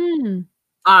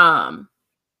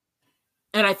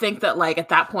 And I think that like at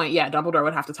that point, Dumbledore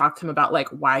would have to talk to him about like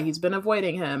why he's been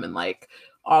avoiding him and like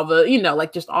all the,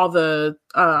 like just all the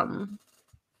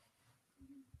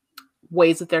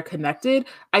ways that they're connected.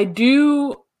 I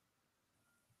do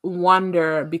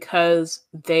wonder, because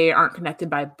they aren't connected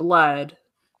by blood,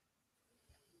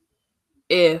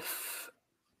 if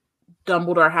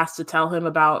Dumbledore has to tell him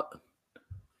about,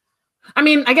 I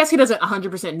mean, I guess he doesn't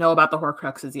 100% know about the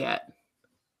Horcruxes yet.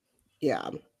 Yeah.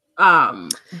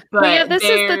 But yeah, this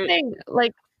is the thing.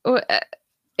 Like,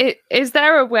 is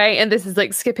there a way, and this is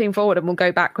like skipping forward and we'll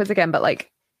go backwards again, but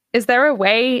like, is there a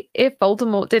way, if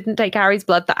Voldemort didn't take Harry's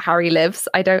blood, that Harry lives?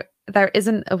 There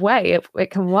isn't a way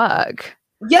it can work.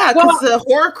 Yeah, because the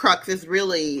Horcrux is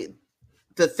really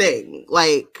the thing.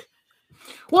 Like,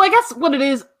 well, I guess what it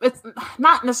is, it's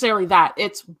not necessarily that.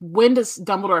 It's when does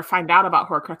Dumbledore find out about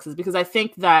Horcruxes? Because I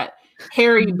think that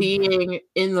Harry being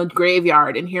in the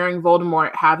graveyard and hearing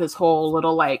Voldemort have his whole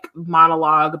little like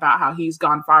monologue about how he's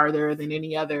gone farther than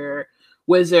any other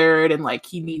wizard and like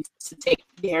he needs to take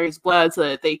Harry's blood so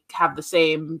that they have the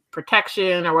same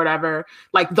protection or whatever,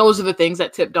 like those are the things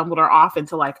that tip Dumbledore off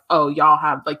into like, oh, y'all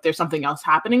have like there's something else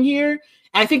happening here.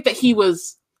 And I think that he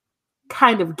was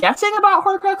kind of guessing about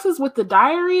Horcruxes with the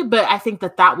diary, but I think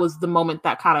that was the moment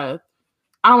that kind of,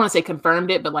 I don't want to say confirmed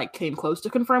it, but like came close to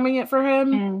confirming it for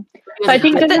him. So I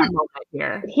think that moment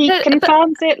here. He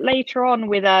confirms it later on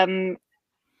with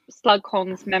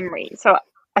Slughorn's memory. So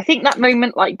I think that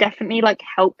moment like definitely like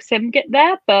helps him get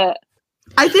there, but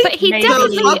I think he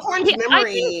definitely Slughorn's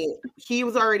memory, he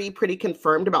was already pretty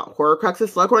confirmed about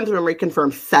Horcruxes. Slughorn's memory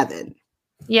confirmed 7.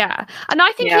 Yeah, and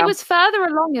I think he was further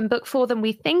along in book 4 than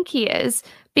we think he is,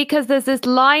 because there's this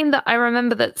line that I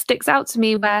remember that sticks out to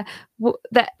me where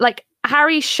that like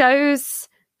Harry shows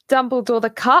Dumbledore the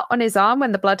cut on his arm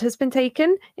when the blood has been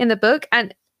taken in the book,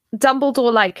 and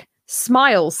Dumbledore like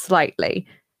smiles slightly,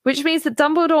 which means that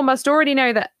Dumbledore must already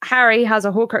know that Harry has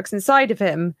a Horcrux inside of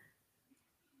him,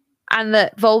 and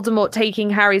that Voldemort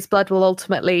taking Harry's blood will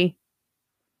ultimately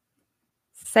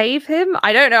save him.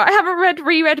 I don't know. I haven't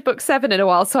reread book 7 in a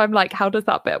while, so I'm like, how does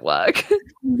that bit work?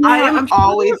 I have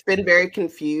always been very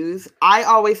confused. I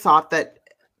always thought that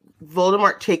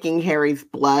Voldemort taking Harry's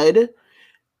blood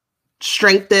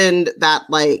strengthened that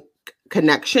like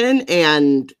connection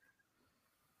and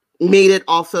made it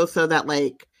also so that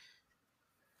like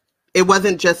it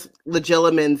wasn't just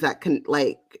Legilimens that can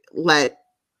like let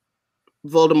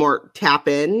Voldemort tap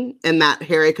in, and that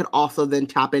Harry could also then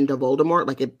tap into Voldemort.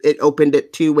 Like it opened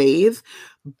it 2 ways.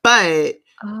 But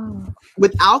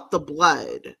without the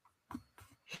blood,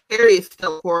 Harry is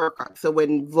still a Horcrux. So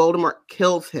when Voldemort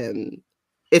kills him,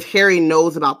 if Harry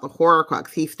knows about the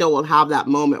Horcrux, he still will have that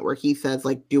moment where he says,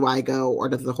 like, do I go or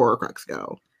does the Horcrux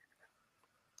go?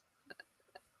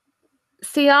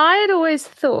 See, I had always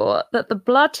thought that the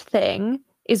blood thing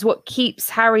is what keeps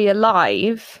Harry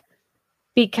alive,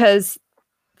 because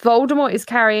Voldemort is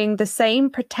carrying the same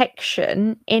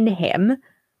protection in him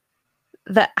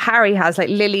that Harry has, like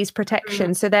Lily's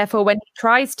protection. So therefore, when he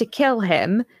tries to kill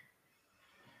him,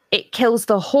 it kills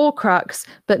the Horcrux,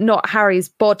 but not Harry's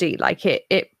body. Like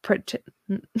it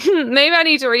maybe I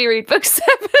need to reread book 7.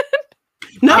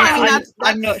 No, I mean that's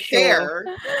I'm not fair,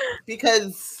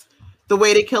 because the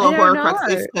way to kill a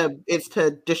Horcrux is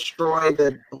to destroy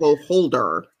the whole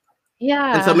holder.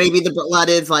 Yeah. And so maybe the blood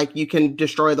is like you can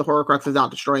destroy the Horcrux without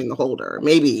destroying the holder.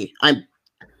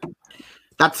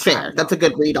 That's fair. That's a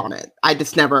good read on it. I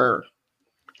was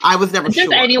never Does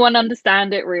sure. anyone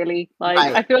understand it really? Like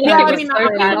I feel like it was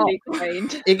so badly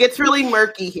explained. It gets really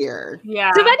murky here.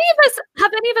 Yeah. Have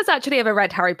any of us actually ever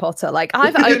read Harry Potter? Like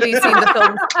I've only seen the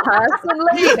films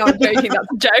personally. No, I'm joking, that's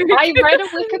a joke. I read a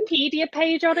Wikipedia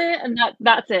page on it, and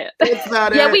that's it. It's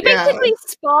not yeah, we basically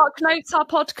Spark Notes our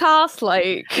podcast,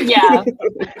 like yeah.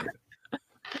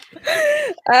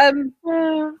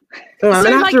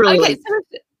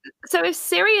 So if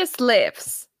Sirius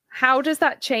lives, how does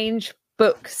that change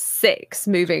book 6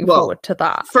 moving Well, forward to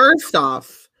that? First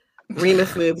off,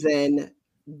 Remus moves in.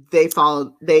 They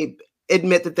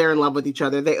admit that they're in love with each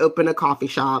other. They open a coffee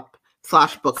shop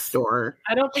 / bookstore.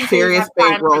 I don't think Sirius they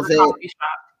have time for bankrolls the it. coffee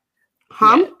shop.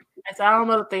 Huh? yet. I said, I don't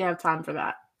know that they have time for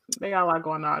that. They got a lot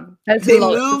going on. That's They a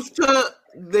lot. move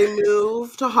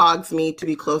to Hogsmeade to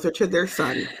be closer to their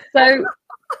son. So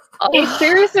Oh. if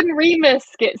Sirius and Remus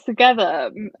gets together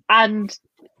and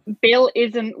Bill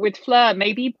isn't with Fleur,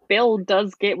 maybe Bill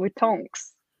does get with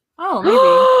Tonks. Oh, maybe.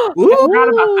 Ooh, I forgot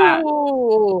about that.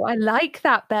 Ooh, I like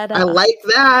that better. I like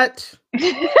that.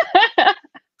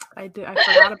 I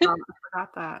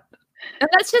forgot that. And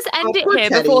let's just end it poor here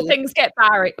before Teddy. things get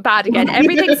bad again.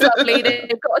 Everything's lovely.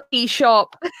 They've got a tea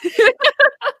shop.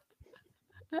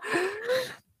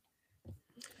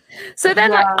 So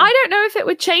then, like, Yeah. I don't know if it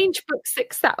would change book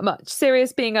 6 that much,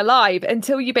 Sirius being alive,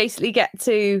 until you basically get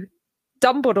to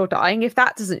Dumbledore dying, if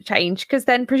that doesn't change, because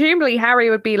then presumably Harry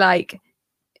would be like,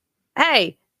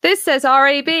 hey, this says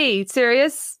RAB,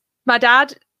 Sirius, my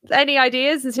dad, any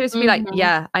ideas? And Sirius would be like, Mhm.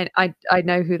 yeah, I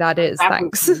know who that is,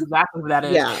 thanks. Exactly who that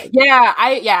is. Yeah.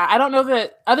 I don't know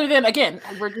that, other than, again,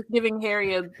 we're just giving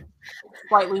Harry a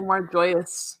slightly more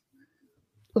joyous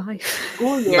Life.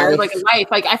 school year, Life. like life.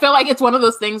 Like, I feel like it's one of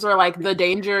those things where, like, the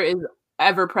danger is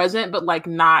ever present, but, like,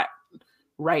 not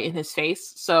right in his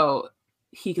face. So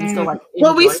he can still, like,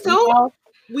 Well, we enjoy still- himself.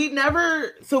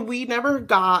 We never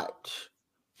got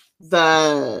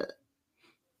the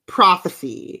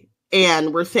prophecy,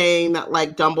 and we're saying that,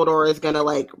 like, Dumbledore is gonna,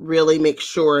 like, really make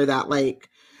sure that, like,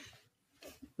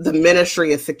 the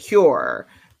Ministry is secure.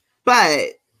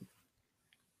 But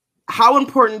how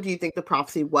important do you think the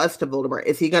prophecy was to Voldemort?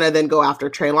 Is he gonna then go after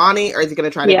Trelawney, or is he gonna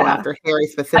try to go Yeah. after Harry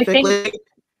specifically?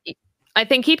 I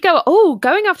think he'd go,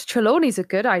 going after Trelawney's a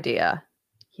good idea.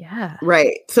 Yeah.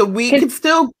 Right. So we Cause- could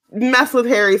still mess with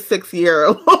Harry's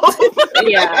 6-year.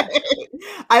 Yeah.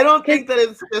 I don't think that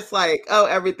it's just like, oh,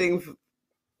 everything's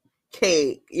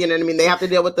cake. You know what I mean? They have to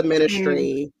deal with the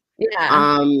Ministry.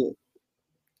 Yeah.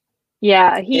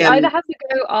 Yeah, he And- either has to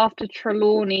go after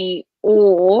Trelawney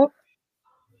or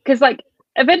because, like,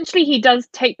 eventually he does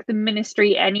take the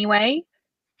Ministry anyway.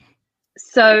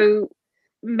 So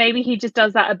maybe he just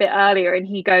does that a bit earlier and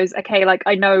he goes, okay, like,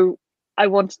 I know I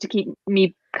wanted to keep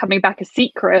me coming back a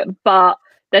secret, but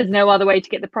there's no other way to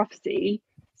get the prophecy.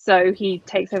 So he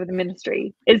takes over the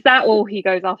Ministry. Is that all he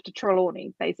goes after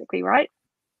Trelawney, basically, right?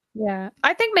 Yeah.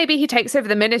 I think maybe he takes over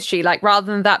the Ministry, like,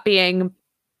 rather than that being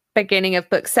beginning of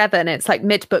book 7, it's like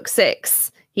mid book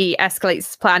 6, he escalates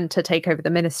his plan to take over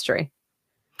the Ministry.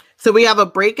 So we have a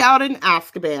breakout in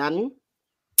Azkaban.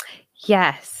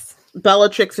 Yes.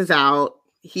 Bellatrix is out.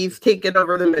 He's taken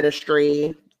over the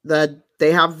Ministry.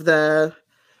 They have the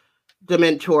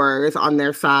Dementors on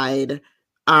their side.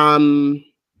 And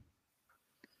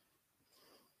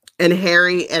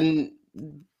Harry and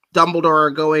Dumbledore are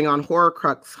going on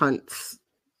Horcrux hunts,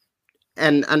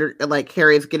 and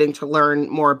Harry's getting to learn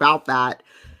more about that.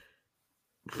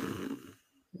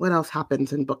 What else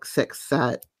happens in book 6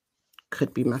 that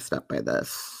could be messed up by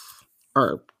this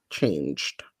or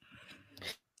changed?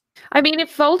 I mean,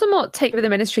 if Voldemort takes over the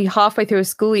Ministry halfway through a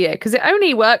school year, because it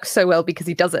only works so well because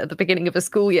he does it at the beginning of a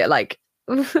school year, like,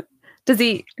 does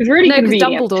he? It's really No, because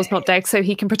convenient. Dumbledore's not dead, so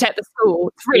he can protect the school.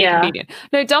 It's really Yeah. convenient.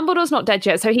 No, Dumbledore's not dead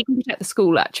yet, so he can protect the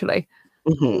school, actually.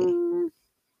 Mhm.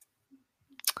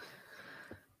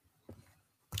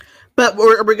 But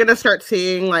we're going to start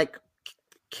seeing, like,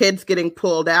 kids getting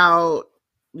pulled out.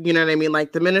 You know what I mean?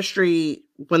 Like, the Ministry,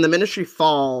 when the Ministry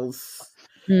falls,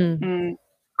 Mm.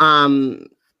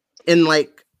 in,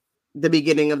 like, the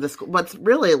beginning of the school, what's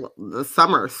really the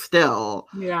summer still,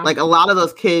 Yeah. like, a lot of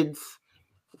those kids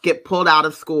get pulled out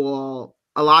of school.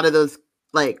 A lot of those,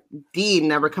 like, Dean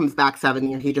never comes back 7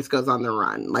 years. He just goes on the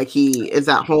run. Like, he is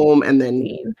at home and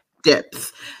then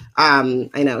dips. I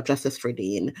know, justice for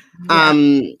Dean.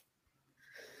 Yeah.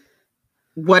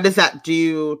 What does that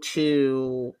do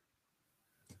to,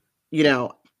 you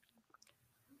know,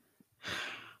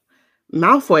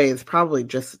 Malfoy is probably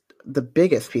just the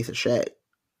biggest piece of shit.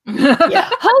 Yeah.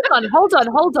 Hold on. If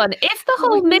the Oh,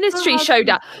 whole we Ministry still have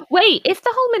showdown, if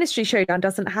the whole Ministry showdown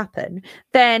doesn't happen,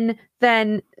 then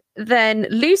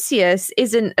Lucius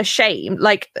isn't ashamed,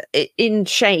 like, in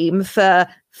shame for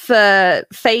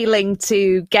failing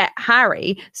to get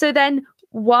Harry. So then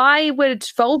why would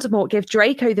Voldemort give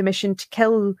Draco the mission to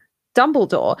kill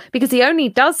Dumbledore? Because he only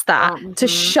does that to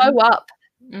Mhm. show up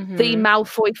the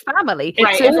Malfoy family.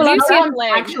 Right. So if All Lucius on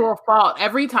actual fault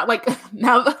every time, like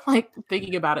now that like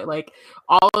thinking about it, like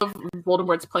all of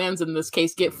Voldemort's plans in this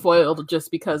case get foiled just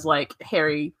because like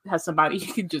Harry has somebody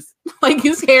who can just like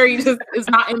his Harry just is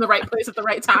not in the right place at the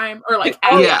right time, or like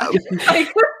so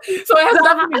it has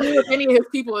nothing to do with any of his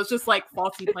people. It's just like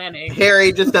faulty planning.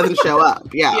 Harry just doesn't show up.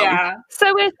 Yeah.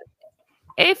 So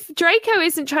if Draco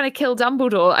isn't trying to kill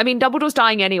Dumbledore, I mean, Dumbledore's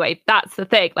dying anyway. That's the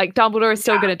thing. Like, Dumbledore is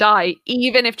still going to die,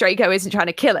 even if Draco isn't trying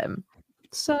to kill him.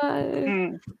 So...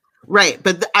 Right,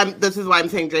 but this is why I'm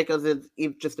saying Draco's is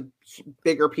just a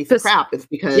bigger piece of crap. It's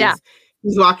because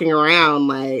he's walking around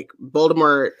like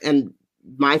Voldemort and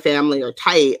my family are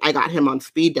tight. I got him on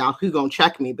speed dial. Who gonna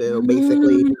check me, boo?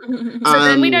 Basically. So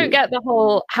then we don't get the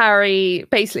whole Harry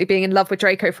basically being in love with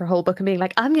Draco for a whole book and being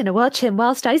like, I'm gonna watch him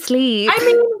whilst I sleep. I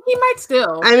mean, he might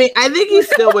still. I mean, I think he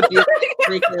still would do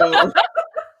Draco.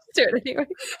 Do it anyway.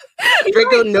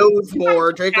 Draco knows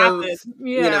more. Draco's,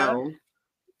 you know,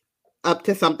 up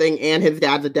to something, and his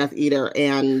dad's a Death Eater,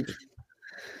 and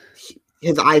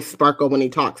his eyes sparkle when he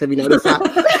talks. Have you noticed that?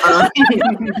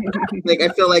 Like, I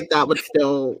feel like that would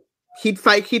still he'd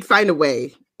find a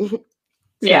way.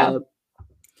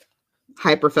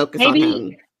 Hyper focus on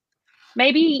him.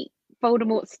 Maybe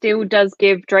Voldemort still does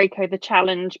give Draco the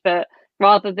challenge, but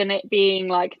rather than it being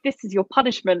like, this is your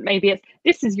punishment, maybe it's,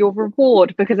 this is your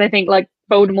reward, because I think like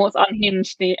Voldemort's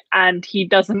unhinged and he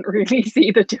doesn't really see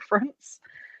the difference.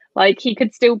 Like, he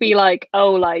could still be like,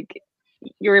 oh, like,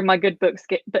 you're in my good books,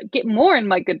 but get more in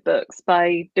my good books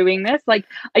by doing this. Like,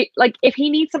 if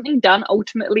he needs something done,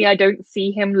 ultimately, I don't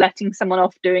see him letting someone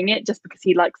off doing it just because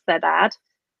he likes their dad.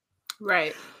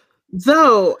 Right.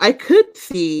 Though I could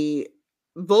see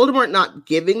Voldemort not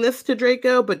giving this to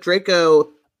Draco, but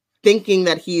Draco thinking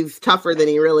that he's tougher than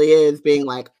he really is, being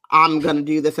like, I'm gonna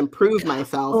do this and prove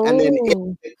myself, and then in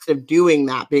the midst of doing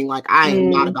that, being like, I am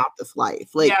not about this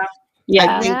life. Like,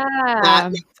 I think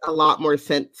that makes a lot more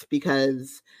sense,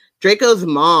 because Draco's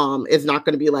mom is not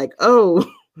going to be like, oh,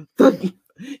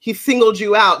 he singled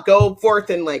you out, go forth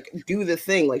and like do this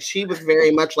thing. Like, she was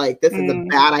very much like, this is a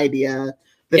bad idea.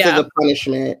 This is a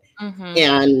punishment.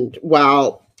 And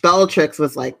while Bellatrix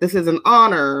was like, this is an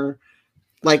honor,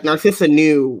 like Narcissa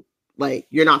knew, like,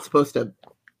 you're not supposed to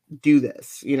do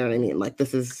this. You know what I mean? Like,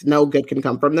 this is, no good can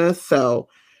come from this. So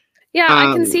yeah,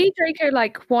 I can see Draco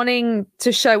like wanting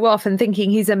to show off and thinking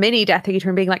he's a mini Death Eater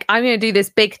and being like, I'm going to do this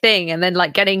big thing, and then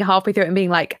like getting halfway through it and being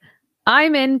like,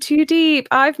 I'm in too deep,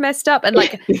 I've messed up, and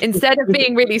like instead of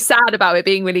being really sad about it,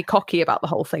 being really cocky about the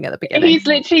whole thing at the beginning. He's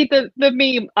literally the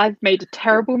meme, I've made a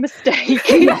terrible mistake.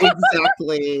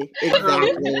 Exactly.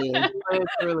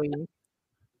 Literally.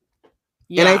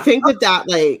 And I think that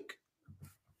like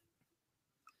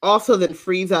also then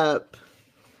frees up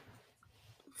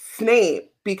Snape,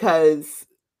 because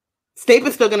Snape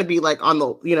is still going to be like on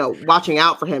the, you know, watching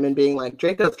out for him and being like,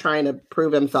 Draco's trying to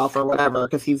prove himself or whatever,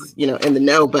 because he's, you know, in the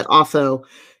know, but also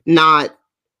not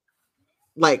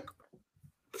like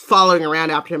following around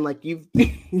after him like, you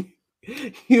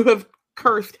have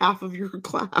cursed half of your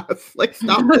class. Like,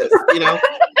 stop this, you know?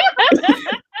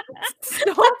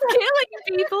 Stop killing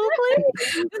people,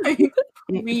 please.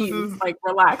 Please, like,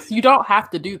 relax. You don't have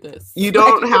to do this. You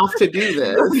don't have to do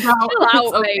this. Chill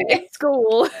out, mate. It's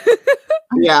school.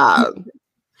 Yeah.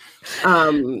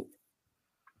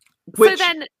 Which, so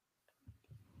then,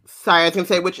 sorry, I was gonna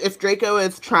say, which if Draco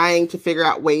is trying to figure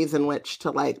out ways in which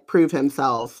to like prove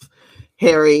himself,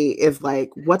 Harry is like,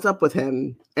 what's up with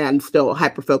him, and still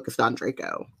hyper focused on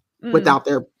Draco without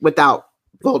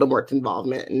Voldemort's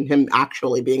involvement and him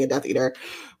actually being a Death Eater,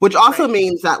 which also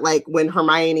means that like when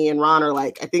Hermione and Ron are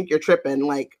like, I think you're tripping,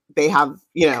 like they have,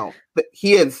 you know, but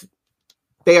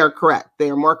they are correct. They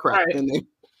are more correct than they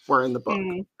were in the book.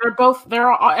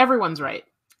 Everyone's right.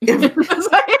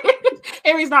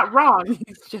 Harry's not wrong.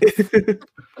 He's just...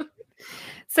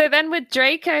 So then would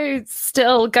Draco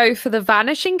still go for the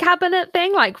vanishing cabinet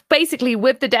thing? Like basically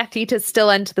would the Death Eaters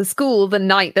still enter the school the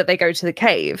night that they go to the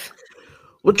cave?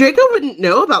 Well, Draco wouldn't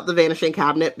know about the vanishing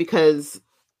cabinet because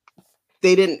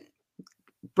they didn't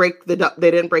break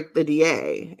the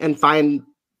DA and find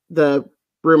the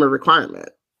room of requirement.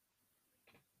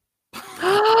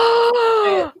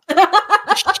 Shit,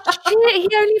 he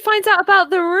only finds out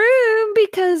about the room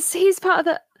because he's part of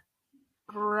the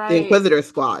the Inquisitor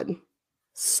squad.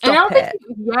 Stop it.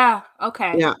 Yeah.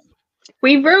 Okay. Yeah.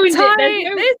 We ruined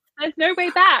it. There's no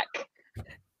way back.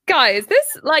 Guys,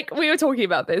 this, like, we were talking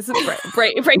about this.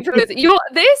 Break from this.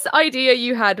 This idea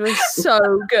you had was so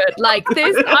good. Like,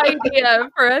 this idea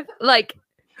for, like,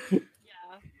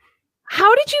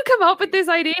 how did you come up with this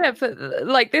idea for,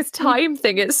 like, this time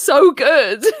thing? It's so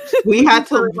good. We had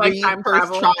to read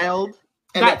First Child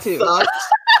And That it too. sucked.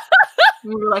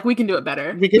 We were like, we can do it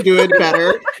better. We could do it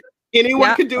better. Anyone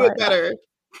Yeah. could do it better.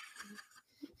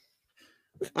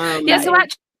 Yeah, so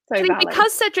actually, So valid.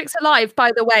 because Cedric's alive,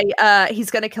 by the way, he's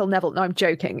going to kill Neville. No, I'm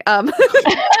joking.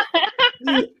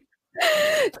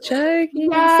 Joking.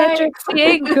 Yikes. Cedric's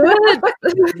being good.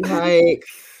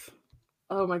 Yikes.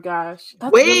 Oh my gosh.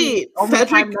 That's Wait, really the only Cedric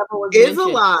time Neville was is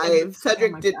mentioned. alive.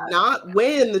 Cedric my did God. not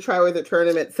win the Triwizard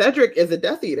Tournament. Cedric is a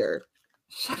Death Eater.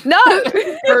 No.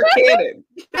 Per canon.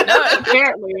 No,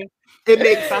 apparently. It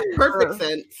makes That's perfect true.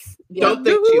 sense. Yeah. Don't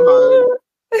think too hard.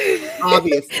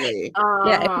 Obviously.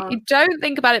 Yeah, if you don't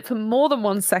think about it for more than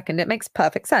 1 second, it makes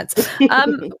perfect sense.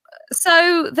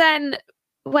 So then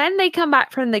when they come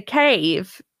back from the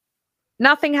cave,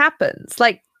 nothing happens.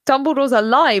 Like Dumbledore's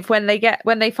alive when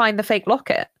they find the fake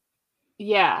locket.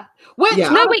 Yeah. Which, Yeah.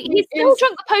 No, wait, he's still is-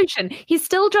 drunk the potion. He's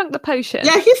still drunk the potion.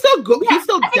 Yeah, he's still he's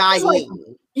still I think he's, like,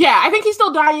 dying. Yeah, I think he's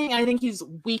still dying. I think he's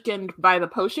weakened by the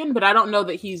potion, but I don't know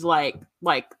that he's like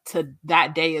to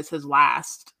that day is his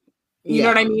last. You know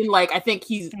what I mean? Like, I think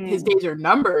his days are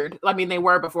numbered. I mean, they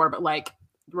were before, but like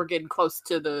we're getting close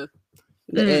to the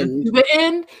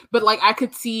end. But like, I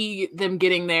could see them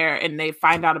getting there, and they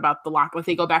find out about the lock. Like,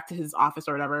 they go back to his office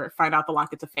or whatever, find out the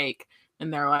locket's a fake,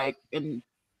 and they're like, and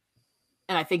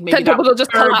I think maybe Then Dumbledore just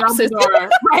collapses.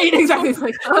 Right? Exactly. It's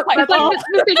like, oh, Like, that's all.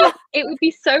 the thing is, it would be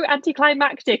so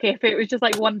anticlimactic if it was just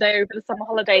like one day over the summer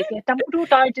holidays. Yeah, Dumbledore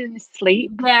died in his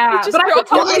sleep. Yeah, Just but I could drop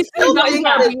totally it. see I still think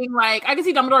Dumbledore that- being like, I could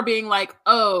see Dumbledore being like,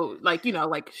 oh, like, you know,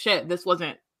 like, shit, this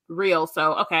wasn't real.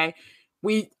 So, okay,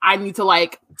 I need to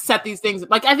like set these things.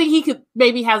 Like, I think he could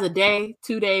maybe has a day,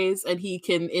 2 days, and he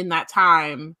can in that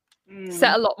time,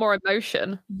 Set a lot more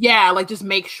emotion. yeah, like just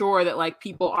make sure that like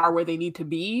people are where they need to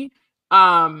be.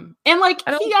 And like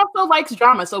he also likes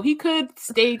drama, so he could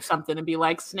stage something and be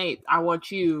like, Snape, I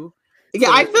want you.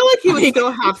 Yeah, I feel like he would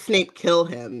still have Snape kill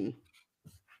him.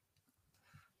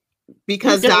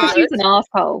 Because Just 'cause that he's an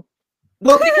asshole.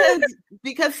 well,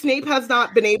 because Snape has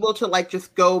not been able to like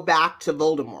just go back to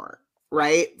Voldemort,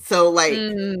 right? So like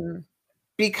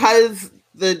because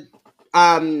the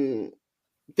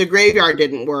graveyard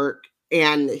didn't work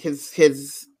and his he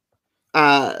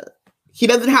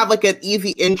doesn't have like an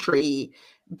easy entry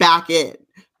back in,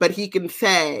 but he can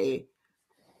say,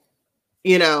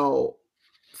 you know,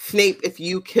 Snape, if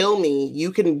you kill me,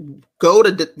 you can go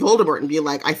to Voldemort and be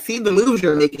like, I see the moves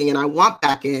you're making and I want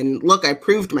back in. Look, I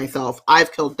proved myself.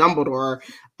 I've killed Dumbledore.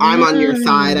 I'm on your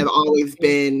side. I've always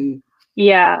been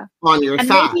on your and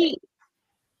side.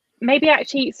 Maybe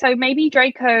actually, so maybe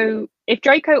Draco, if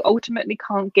Draco ultimately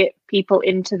can't get people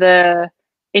into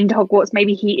Hogwarts,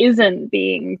 maybe he isn't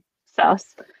being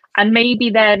sus. And maybe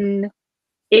then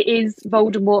it is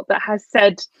Voldemort that has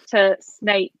said to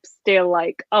Snape still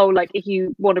like, oh, like if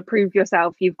you want to prove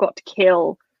yourself, you've got to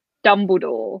kill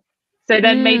Dumbledore. So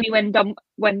then maybe when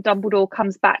Dumbledore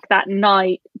comes back that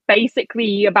night,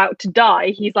 basically about to die,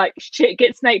 he's like, shit,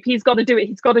 get Snape. He's got to do it.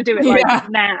 He's got to do it like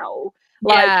now.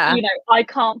 Like, you know, I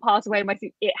can't pass away my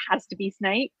suit. It has to be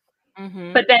Snape.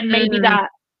 But then maybe that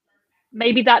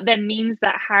then means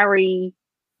that Harry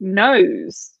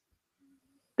knows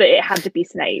that it had to be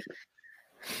Snape.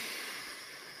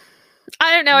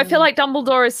 I don't know. I feel like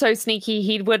Dumbledore is so sneaky,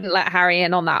 he wouldn't let Harry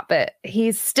in on that bit.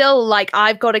 He's still like,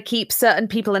 I've got to keep certain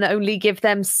people and only give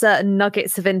them certain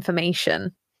nuggets of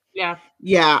information. Yeah.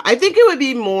 Yeah, I think it would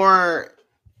be more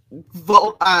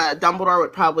Dumbledore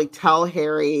would probably tell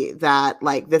Harry that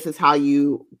like this is how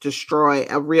you destroy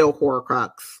a real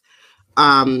Horcrux.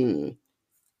 And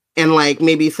like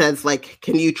maybe says like,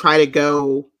 can you try to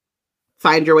go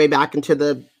find your way back into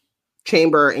the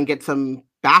chamber and get some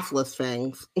Basilisk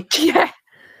fangs? Yeah.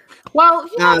 Well,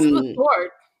 he has the sword.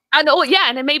 And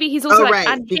and then maybe he's also like,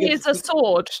 and here's a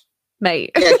sword,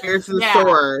 mate. Yeah, here's the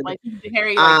sword. Like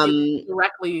Harry like,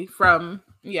 directly from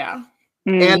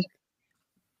And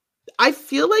I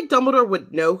feel like Dumbledore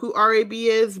would know who RAB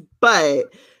is,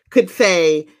 but could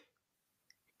say,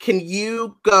 can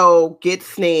you go get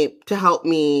Snape to help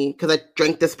me? Because I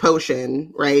drank this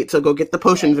potion, right? So go get the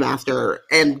potions master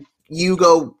and you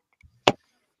go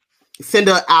send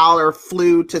an owl or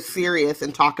flew to Sirius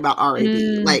and talk about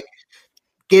RAB. Like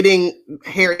getting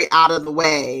Harry out of the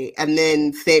way and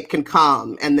then Snape can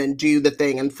come and then do the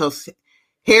thing. And so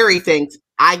Harry thinks,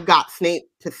 I got Snape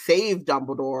to save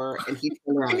Dumbledore, and he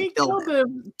turned around and killed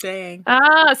him. Dang.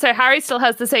 So Harry still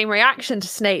has the same reaction to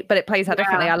Snape, but it plays out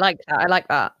differently. I like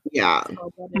that. Yeah.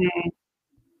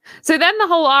 So then the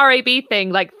whole RAB thing,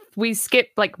 like we skip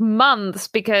like months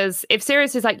because if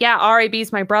Sirius is like, yeah,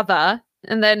 RAB's my brother,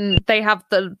 and then they have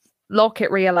the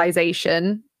locket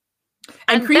realization.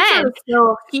 And Creature is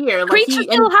still here. Like, Creature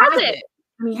still has it.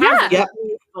 He has it. Yep.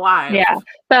 alive. Yeah,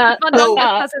 but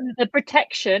Mundungus the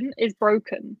protection is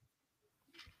broken,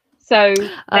 so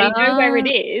they know where it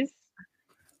is,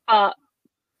 but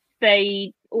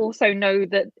they also know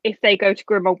that if they go to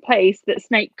Grimmauld Place, that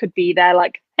Snape could be there,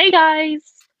 like, "Hey guys,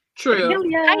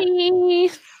 True. Hi.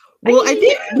 Well, I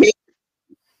think maybe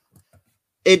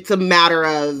it's a matter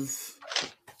of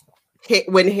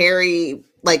when Harry,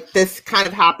 like, this kind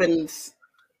of happens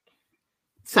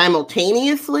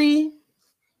simultaneously.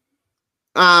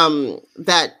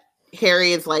 That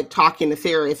Harry is like talking to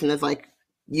Sirius and is like,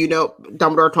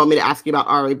 Dumbledore told me to ask you about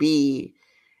RAB,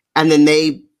 and then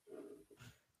they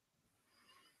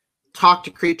talk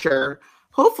to Kreacher.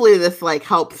 Hopefully this like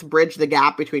helps bridge the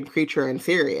gap between Kreacher and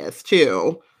Sirius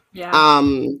too. Yeah.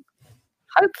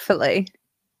 Hopefully.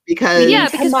 Because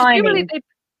presumably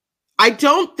I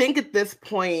don't think at this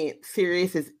point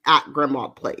Sirius is at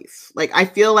Grimmauld Place. Like, I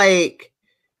feel like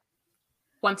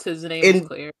once his name is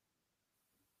cleared.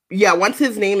 Yeah, once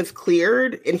his name is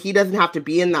cleared and he doesn't have to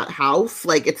be in that house,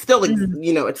 like, it's still,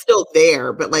 it's still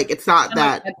there, but like, it's not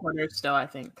that headquarters still, I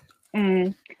think.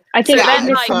 I think in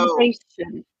this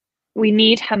conversation, we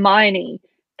need Hermione,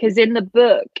 because in the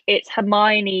book, it's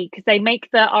Hermione, because they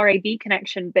make the RAB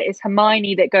connection, but it's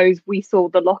Hermione that goes, "We saw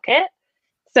the locket."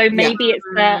 So maybe it's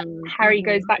that Harry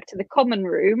goes back to the common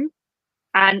room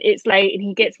and it's late and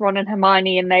he gets Ron and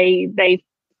Hermione and they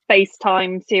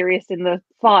FaceTime Sirius in the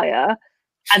fire.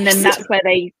 And then that's where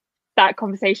that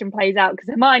conversation plays out, because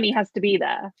Hermione has to be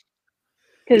there.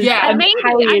 Yeah,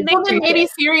 maybe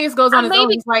Sirius goes on his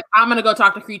own. He's like, "I'm gonna go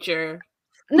talk to Kreacher."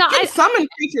 No, I summoned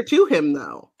Kreacher to him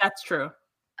though. That's true.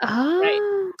 Oh, right.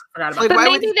 Forgot about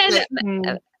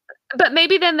but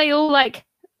maybe then they all, like,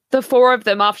 the four of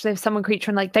them, after they've summoned Kreacher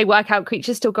and like they work out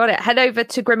Kreacher's still got it, head over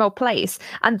to Grimmauld Place,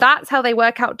 and that's how they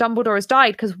work out Dumbledore has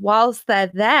died, because whilst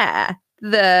they're there,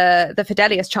 the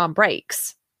Fidelius charm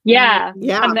breaks. Yeah,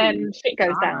 and then shit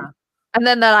goes down. And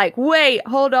then they're like, "Wait,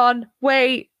 hold on,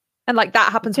 wait." And like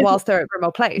that happens whilst they're at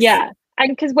Grimmauld Place. Yeah. And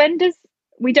because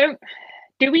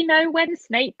do we know when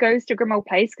Snape goes to Grimmauld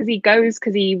Place? Because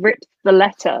he ripped the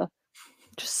letter.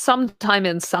 Just sometime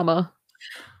in summer.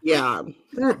 Yeah.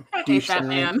 I hate that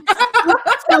man. I'm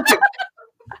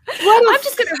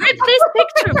just going to rip this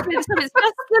picture of him. So it's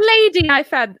just the lady I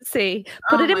fancy.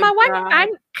 Put it in my wank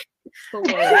bank.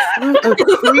 A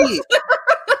creep.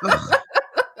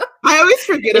 I always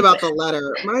forget about the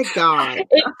letter. My God.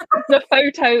 It's the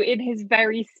photo in his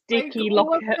very sticky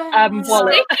wallet.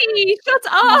 Sticky! Shut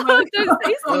up! Don't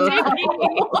say sticky!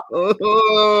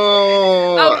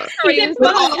 Oh, sorry.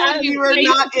 You are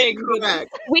not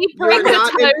incorrect.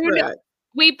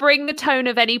 We bring the tone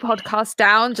of any podcast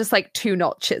down just like 2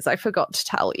 notches. I forgot to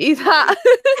tell you that.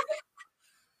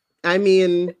 I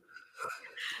mean,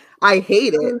 I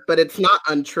hate it, but it's not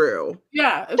untrue.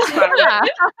 Yeah, it's fine.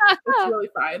 It's really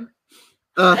fine.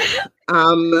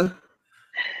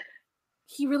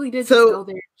 He really did just go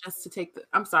there just to take the.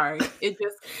 I'm sorry. It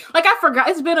just I forgot.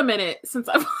 It's been a minute since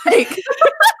I've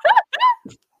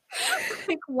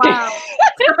wow.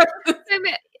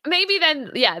 Maybe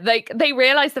then, they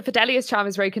realize the Fidelius charm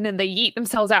is broken and they yeet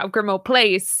themselves out of Grimmauld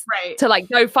Place to like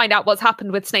go find out what's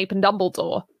happened with Snape and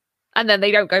Dumbledore. And then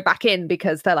they don't go back in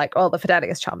because they're like, "Oh, the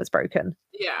Fidelius charm is broken."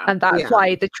 Yeah. And that's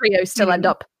why the trio still end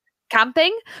up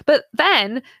camping. But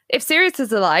then, if Sirius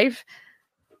is alive,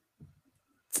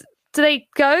 do they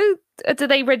go? Do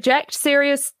they reject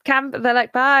Sirius camp? They're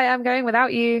like, "Bye, I'm going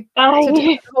without you."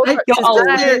 They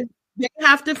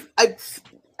have to.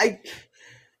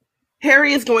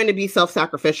 Harry is going to be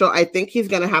self-sacrificial. I think he's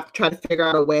going to have to try to figure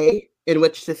out a way in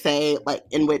which to say, like,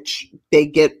 in which they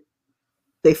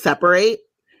separate.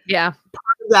 Yeah.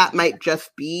 Part of that might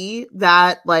just be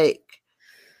that, like,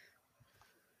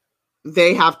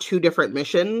 they have 2 different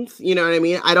missions. You know what I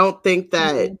mean? I don't think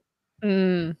that.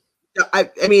 I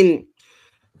mean,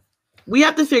 we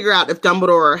have to figure out if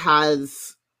Dumbledore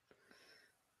has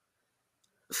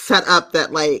set up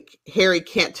that, like, Harry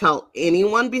can't tell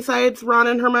anyone besides Ron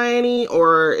and Hermione,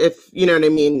 or if, you know what I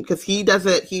mean? Because he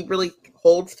really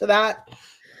holds to that.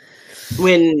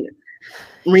 When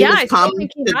Remus comes,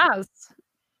 think he has.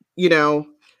 You know,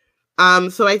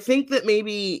 so I think that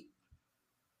maybe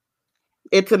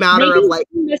it's a matter of like,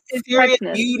 Sirius,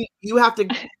 you have to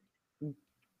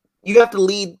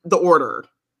lead the order.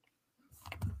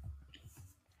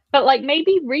 But like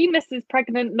maybe Remus is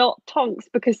pregnant, not Tonks,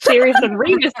 because Sirius and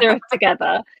Remus are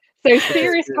together. So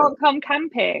Sirius can't come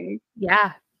camping.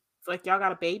 Yeah. It's like y'all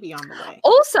got a baby on the way.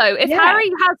 Also, if Harry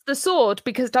has the sword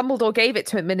because Dumbledore gave it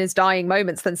to him in his dying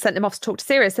moments, then sent him off to talk to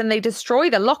Sirius, and they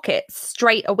destroy the locket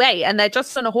straight away, and they're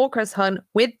just on a Horcrux hunt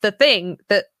with the thing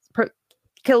that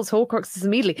kills Horcruxes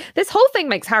immediately. This whole thing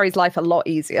makes Harry's life a lot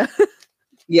easier.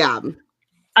 Yeah.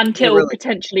 Until really-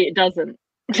 potentially it doesn't.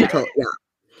 Yeah.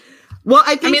 Well,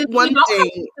 I think one they don't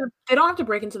thing they don't have to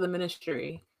break into the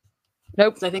ministry.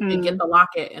 Nope. So I think they get the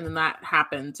locket, and then that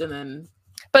happens, and then.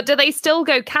 But do they still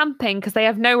go camping because they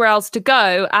have nowhere else to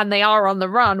go, and they are on the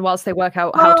run whilst they work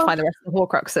out how to find the rest of the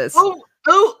Horcruxes?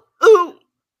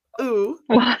 Ooh.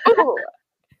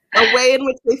 A way in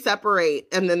which they separate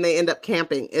and then they end up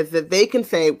camping is that they can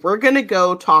say, "We're gonna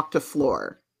go talk to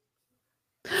Floor."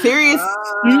 Serious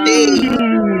stakes.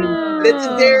 That's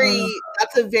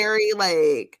a very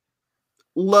like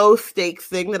low stakes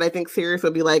thing that I think Sirius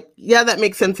would be like, yeah, that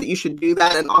makes sense that you should do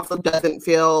that, and also doesn't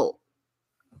feel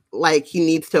like he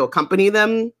needs to accompany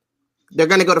them. They're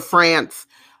gonna go to France.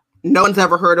 No one's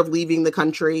ever heard of leaving the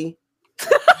country.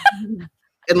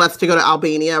 Unless to go to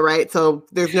Albania, right? So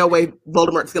there's no way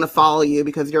Voldemort's going to follow you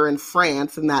because you're in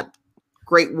France and that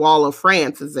Great Wall of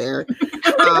France is there.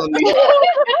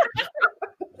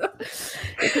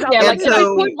 Yeah, like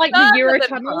so, point, like the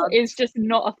Eurotunnel is just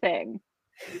not a thing.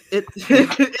 It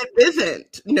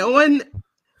isn't. No one.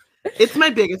 It's my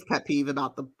biggest pet peeve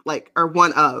about the or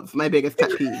one of my biggest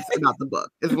pet peeves about the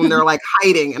book is when they're like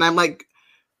hiding, and I'm like,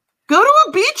 go to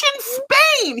a beach in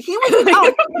Spain. He was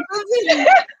out.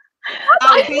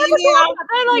 They're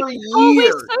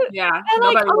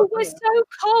like, oh, we're so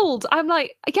cold. I'm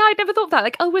like, yeah, I never thought of that.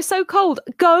 Like, oh, we're so cold.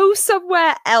 Go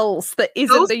somewhere else that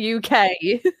isn't the UK.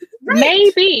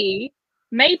 Right.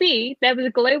 Maybe there was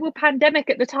a global pandemic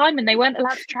at the time and they weren't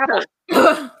allowed to travel.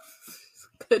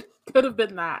 could have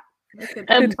been that.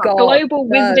 Global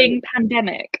wizarding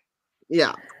pandemic.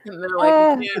 Yeah. And they're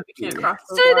like, we can't cross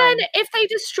those lines. Then if they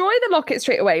destroy the locket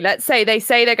straight away, let's say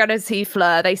they're going to see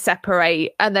Fleur, they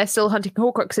separate and they're still hunting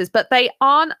Horcruxes, but they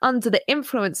aren't under the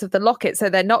influence of the locket, so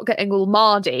they're not getting all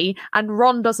mardy, and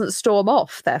Ron doesn't storm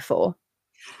off, therefore.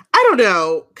 I don't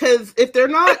know, because if they're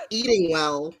not eating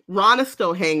well, Ron is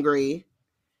still hangry.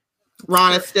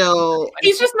 Ron is still...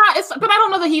 He's just not... but I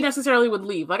don't know that he necessarily would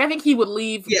leave. Like, I think he would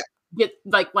leave... Yeah. Get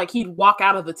like he'd walk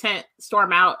out of the tent,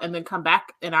 storm out, and then come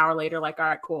back an hour later. Like, all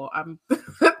right, cool. I'm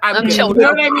chill. You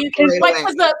know what I mean? Like,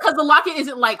 because the locket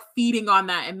isn't like feeding on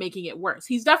that and making it worse.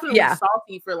 He's definitely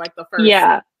salty for like the first,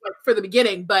 for the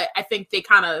beginning. But I think they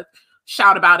kind of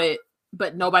shout about it,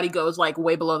 but nobody goes like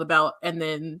way below the belt, and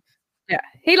then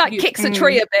he like kicks a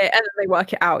tree a bit, and then they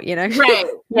work it out. You know, right?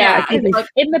 Yeah. Like,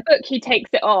 in the book, he takes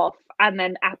it off and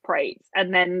then apparates,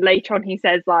 and then later on he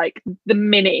says like the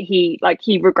minute he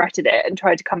regretted it and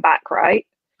tried to come back, right?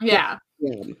 Yeah.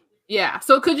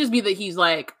 So it could just be that he's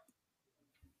like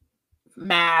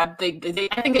mad. I think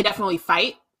they definitely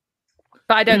fight,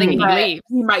 but I don't think he leaves.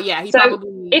 He might. Yeah.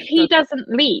 If he doesn't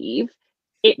leave,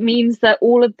 it means that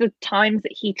all of the times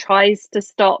that he tries to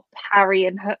stop Harry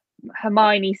and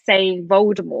Hermione saying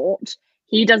Voldemort,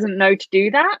 he doesn't know to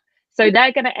do that. So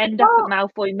they're going to end up at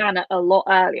Malfoy Manor a lot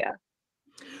earlier.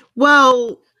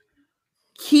 Well,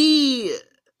 he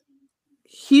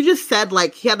just said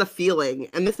like he had a feeling,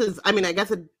 and this is, I mean, I guess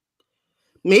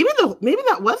maybe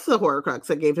that was the Horcrux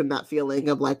that gave him that feeling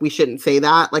of like we shouldn't say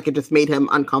that. Like it just made him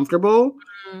uncomfortable.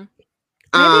 Maybe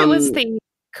it was the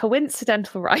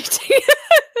coincidental writing.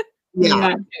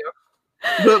 Yeah,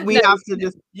 but we have to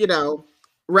just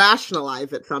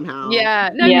rationalize it somehow. Yeah,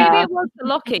 no, maybe it was the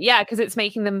locket. Yeah, because it's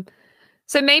making them.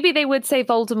 So maybe they would say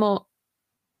Voldemort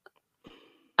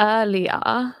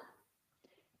earlier,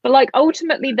 but like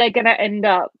ultimately they're gonna end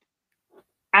up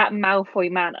at Malfoy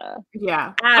Manor.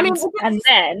 Yeah, and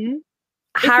then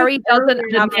Harry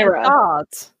doesn't have a shard.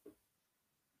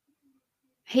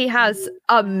 He has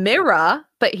a mirror,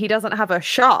 but he doesn't have a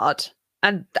shard.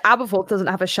 And Aberforth doesn't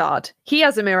have a shard. He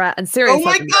has a mirror, and Sirius. Oh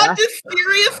my god, did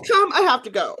Sirius come? I have to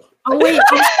go. Oh wait!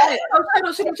 Shit.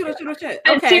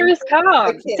 And Sirius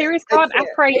can't. Sirius can't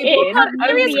apparate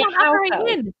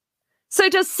in. So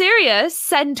does Sirius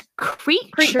send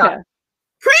Creature?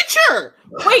 Creature!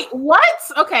 Wait,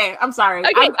 what? Okay, I'm sorry.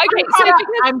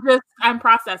 I'm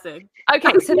processing.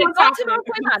 Okay, so they've got to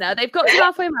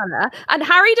Malfoy Manor. And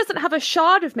Harry doesn't have a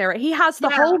shard of mirror. He has the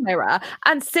whole mirror,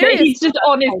 and Sirius he's just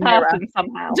on his person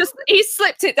somehow. Just he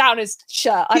slipped it down his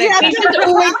shirt. He's just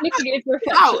always looking at his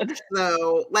reflection. Pouch,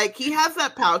 though, like he has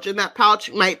that pouch, and that pouch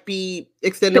might be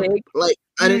extended,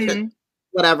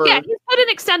 whatever. Yeah, he's put an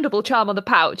extendable charm on the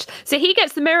pouch, so he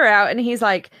gets the mirror out, and he's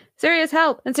like, Sirius,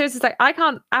 help. And Sirius is like, I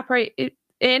can't apparate it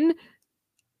in.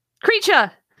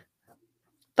 Creature!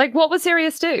 Like, what would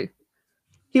Sirius do?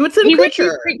 He would send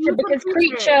Creature.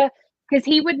 Because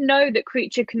he would know that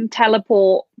Creature can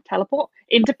teleport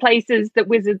into places that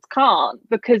wizards can't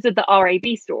because of the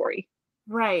RAB story.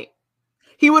 Right.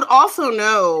 He would also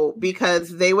know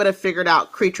because they would have figured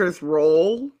out Creature's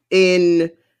role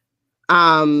in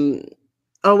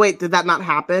Oh wait, did that not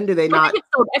happen? Do they not?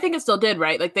 I think it still did,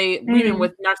 right? Like even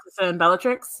with Narcissa and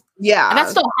Bellatrix. Yeah, and that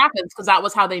still happens because that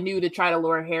was how they knew to try to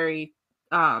lure Harry.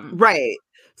 Right.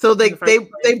 So they've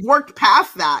worked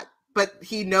past that, but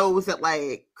he knows that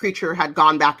like Kreacher had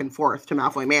gone back and forth to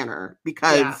Malfoy Manor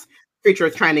because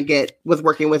Kreacher was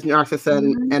working with Narcissa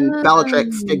and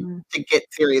Bellatrix to get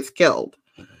Sirius killed.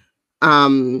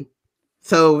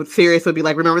 So Sirius would be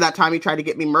like, remember that time you tried to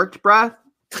get me murked, bruh?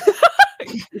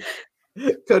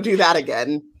 Go do that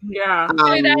again. Yeah.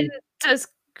 So then does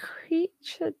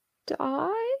Kreacher die?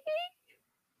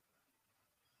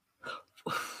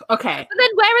 Okay. But then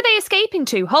where are they escaping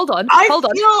to? Hold on.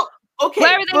 Okay.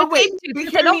 Where are they escaping to?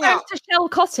 Because they're not going to Shell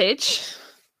Cottage.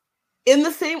 In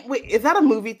the same way, is that a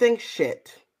movie thing?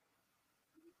 Shit.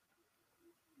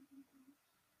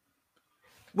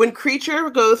 When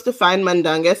Kreacher goes to find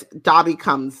Mundungus, Dobby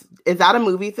comes. Is that a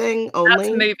movie thing only? That's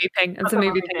a movie thing. It's a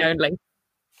movie thing only.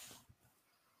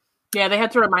 Yeah, they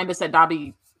had to remind us that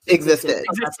Dobby existed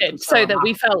so that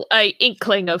we felt an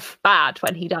inkling of bad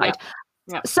when he died.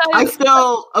 Yeah. So I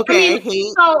still I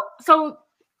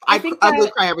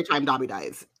ugly cry every time Dobby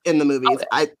dies in the movies.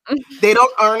 They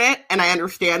don't earn it, and I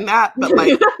understand that, but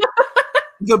like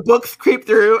the books creep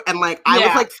through, and like I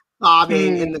was like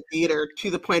sobbing in the theater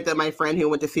to the point that my friend who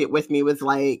went to see it with me was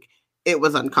like, it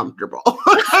was uncomfortable.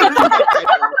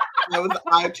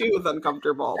 I too was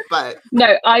uncomfortable, but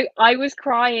no, I was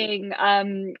crying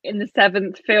in the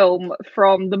 7th film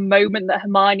from the moment that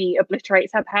Hermione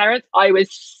obliterates her parents. I was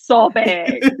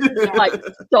sobbing, like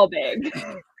sobbing.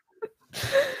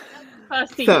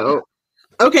 So,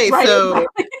 okay, right. So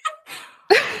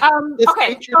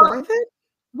okay, so,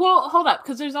 well, hold up,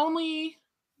 because there's only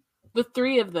the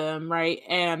 3 of them, right?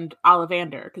 And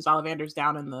Ollivander, because Ollivander's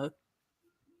down in the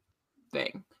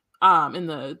thing, in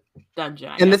the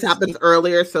dungeon. And this happens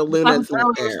earlier, so Luna's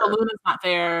not there. So Luna's not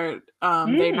there.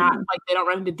 They're not like they don't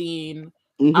run into Dean.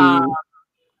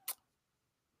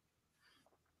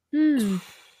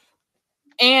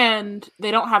 And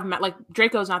they don't have like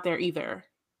Draco's not there either.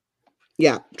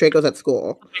 Yeah, Draco's at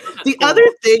school. The other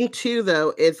thing too,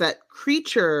 though, is that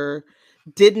Kreacher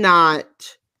did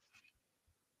not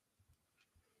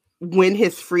win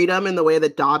his freedom in the way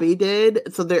that Dobby did.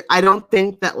 So I don't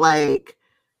think that like,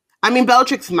 I mean,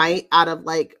 Bellatrix might, out of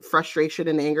like frustration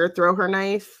and anger, throw her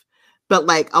knife, but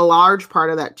like a large part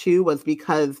of that too was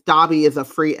because Dobby is a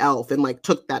free elf and like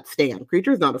took that stand.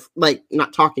 Kreacher's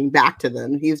not talking back to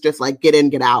them. He's just like, get in,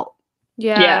 get out.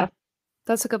 Yeah,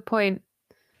 that's a good point.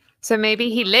 So maybe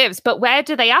he lives, but where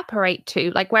do they apparate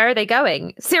to? Like, where are they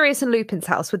going? Sirius and Lupin's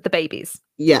house with the babies.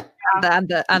 Yeah, and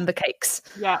the cakes.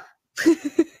 Yeah.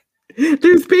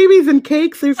 There's babies and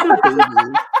cakes. There's no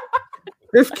babies.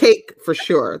 There's cake for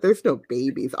sure. There's no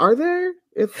babies. Are there?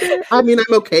 Is there? I mean,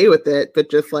 I'm okay with it,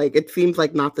 but just like it seems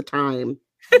like not the time.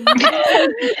 The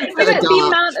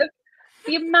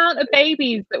amount of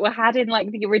babies that were had in like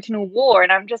the original war,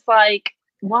 and I'm just like,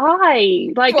 why?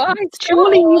 Like,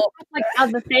 surely you have like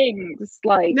other things.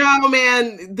 Like, no,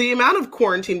 man, the amount of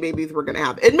quarantine babies we're gonna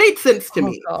have, it made sense to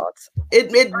me. God.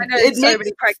 It made so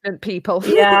many pregnant people.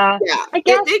 Yeah, I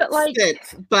guess, but like,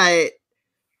 sense, but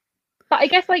I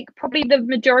guess like probably the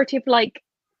majority of like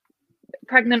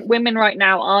pregnant women right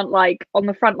now aren't like on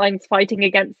the front lines fighting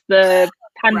against the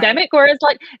pandemic, whereas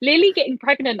like Lily getting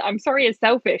pregnant, I'm sorry, is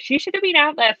selfish. She should have been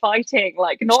out there fighting,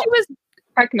 like not. She was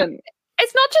pregnant.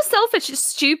 It's not just selfish, it's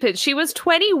stupid. She was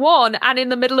 21 and in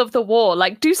the middle of the war.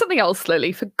 Like, do something else,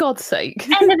 Lily, for God's sake.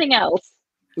 Anything else.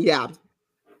 Yeah.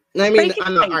 I mean,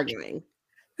 I'm not arguing.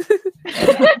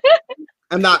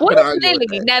 I'm not What going if to argue.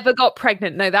 Lily never got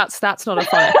pregnant? No, that's not a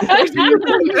fun.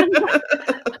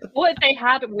 What if they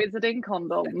had wizarding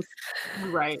condoms?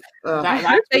 Right.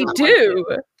 They do.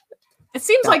 It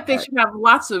seems like they should have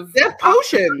lots of... They have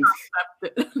potions.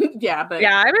 Yeah, but...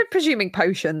 Yeah, I'm presuming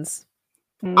potions.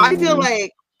 I feel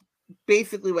like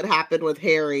basically what happened with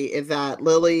Harry is that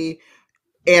Lily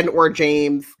or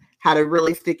James had a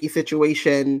really sticky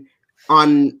situation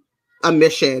on a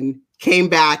mission, came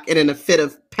back and in a fit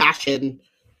of passion,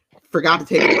 forgot to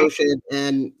take a potion,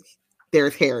 and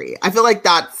there's Harry. I feel like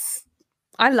that's...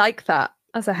 I like that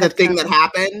as a the thing that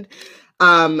happened.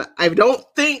 I don't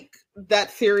think that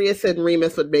Sirius and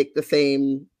Remus would make the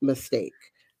same mistake.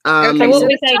 Okay, what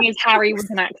we're saying is Harry was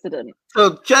an accident.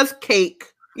 So just cake.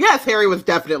 Yes, Harry was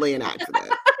definitely an accident.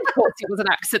 Of course it was an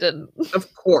accident.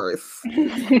 Of course.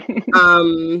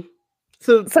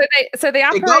 So they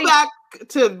go back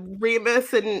to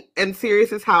Remus and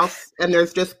Sirius's house, and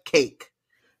there's just cake.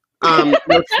 No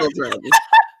children.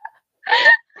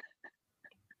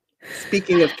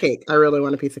 Speaking of cake, I really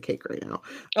want a piece of cake right now.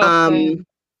 Okay.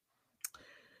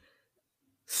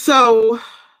 So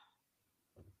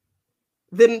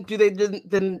Then do they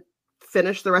then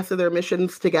finish the rest of their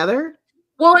missions together?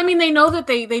 Well, I mean, they know that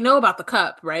they know about the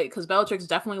cup, right? Because Bellatrix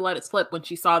definitely let it slip when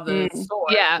she saw the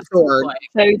sword. Yeah. Sword.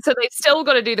 So they've still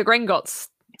got to do the Gringotts.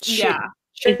 Yeah.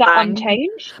 Is that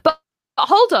unchanged? But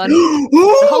hold on.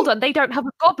 Hold on. They don't have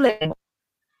a goblin.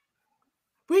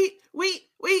 Wait.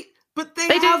 But they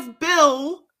have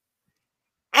Bill,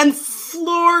 and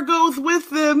Fleur goes with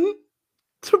them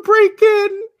to break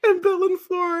in, and Bill and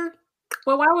Fleur.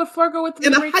 Well, why would Fleur go with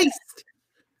them in a heist?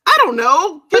 I don't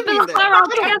know. Give me that.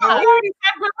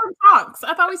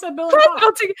 I thought we said Bill and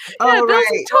Tonks. Oh,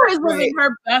 right. Fleur is living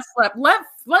her best life. Let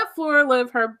Fleur live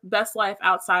her best life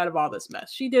outside of all this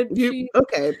mess. She did.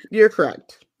 Okay, you're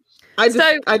correct. I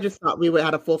just thought we would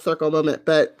have a full circle moment,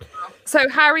 but so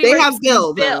Harry. They have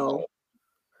Bill though.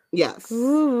 Yes.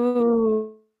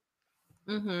 Ooh.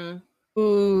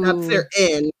 Mm-hmm. That's their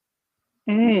in.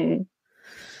 Mm.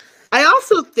 I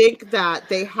also think that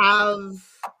they have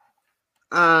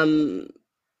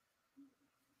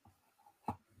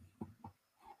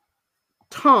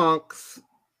Tonks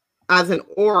as an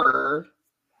Auror,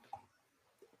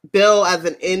 Bill as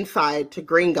an inside to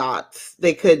Gringotts.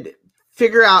 They could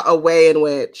figure out a way in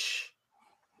which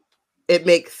it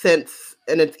makes sense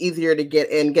and it's easier to get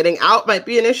in. Getting out might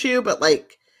be an issue, but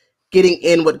like getting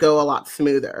in would go a lot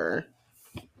smoother.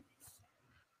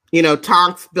 You know,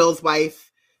 Tonks, Bill's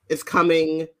wife, is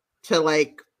coming to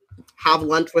like have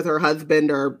lunch with her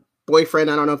husband or boyfriend.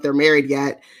 I don't know if they're married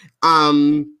yet.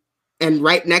 And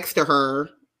right next to her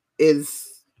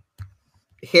is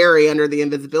Harry under the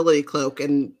invisibility cloak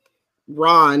and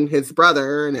Ron, his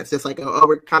brother. And it's just like, oh,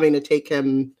 we're coming to take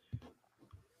him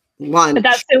lunch. But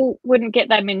that still wouldn't get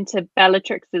them into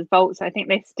Bellatrix's vault. So I think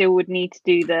they still would need to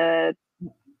do the.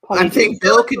 I think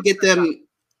Bill could get them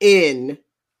in.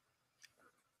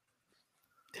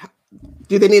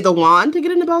 Do they need the wand to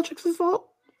get into Bellatrix's vault?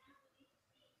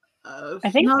 I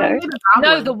think so.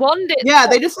 No, the wand. Yeah,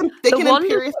 they can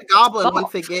Imperious the goblin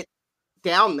once they get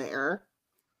down there.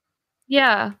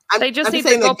 Yeah, they just need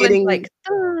the goblin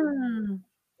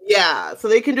Yeah, so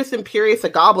they can just Imperious a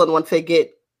goblin once they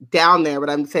get down there. But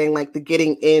I'm saying like the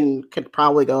getting in could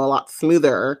probably go a lot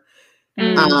smoother.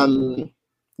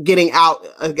 Getting out,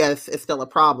 I guess, is still a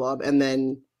problem, and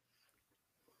then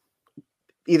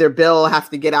either Bill has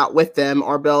to get out with them,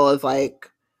 or Bill is like,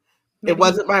 it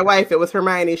wasn't my wife, it was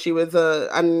Hermione. She was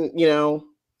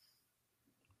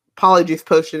Polyjuice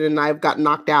potion and I've got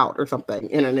knocked out or something.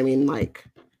 You know what I mean? Like,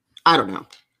 I don't know.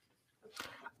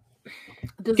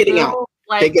 Getting out.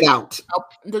 They get out.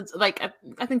 I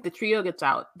think the trio gets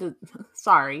out.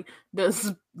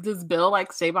 Does Bill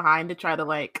like stay behind to try to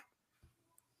like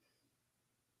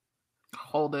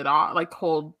hold it off, like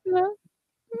hold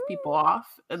people off,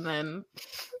 and then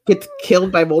gets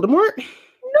killed by Voldemort?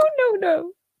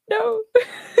 No.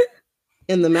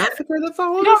 In the massacre that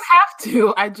follows? You don't have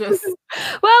to.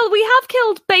 Well, we have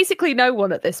killed basically no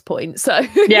one at this point, so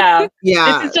yeah.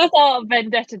 This is just our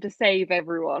vendetta to save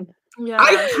everyone. Yeah.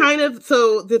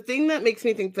 So the thing that makes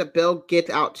me think that Bill gets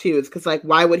out too is because like,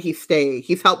 why would he stay?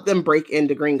 He's helped them break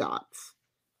into Gringotts.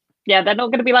 Yeah, they're not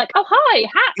going to be like, oh, hi.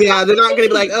 Yeah, they're not going to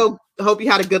be like, oh, hope you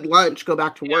had a good lunch. Go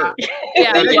back to work.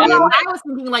 Yeah. I was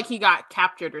thinking like he got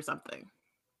captured or something.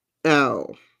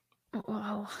 Oh.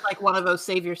 Wow. Like one of those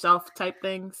save yourself type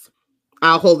things.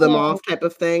 I'll hold them off type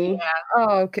of thing. Yeah.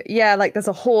 Oh, okay. Yeah, like there's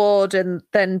a horde and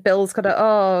then Bill's got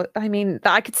to,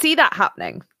 I could see that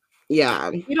happening.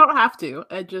 Yeah. You don't have to.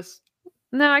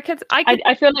 No, I could.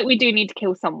 I feel like we do need to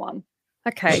kill someone.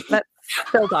 Okay,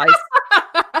 Bill dies.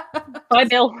 Bye,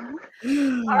 Bill.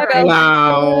 Bye, Bill.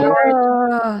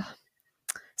 Wow.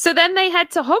 So then they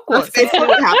head to Hogwarts. That's basically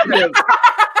what happened to...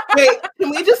 Wait,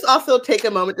 can we just also take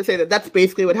a moment to say that that's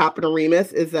basically what happened to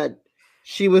Remus, is that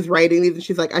she was writing these and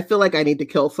she's like, I feel like I need to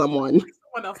kill someone.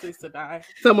 Someone else needs to die.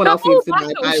 Someone else needs to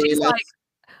die. She's like,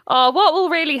 oh, what will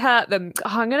really hurt them?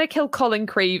 Oh, I'm going to kill Colin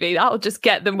Creevey. That'll just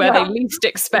get them where they least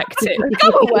expect it.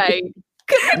 Go away.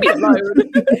 Leave me alone.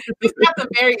 It's at the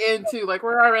very end too. Like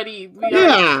our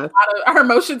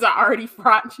emotions are already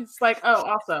fraught. She's like,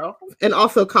 oh,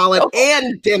 also Colin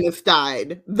and Dennis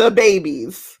died. The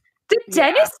babies. Did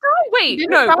Dennis die? Wait,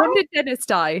 when did Dennis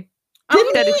die?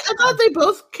 Didn't he? I thought they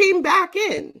both came back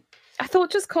in. I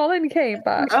thought just Colin came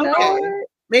back. Okay, no.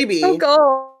 Maybe. Oh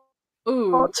god.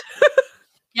 Ooh.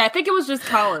 Yeah, I think it was just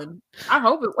Colin. I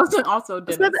hope it wasn't also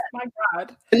Dennis. My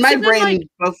god. In my brain,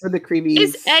 both for the Creevies.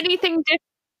 Is anything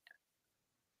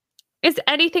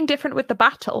different with the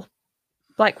battle?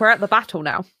 Like, we're at the battle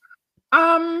now.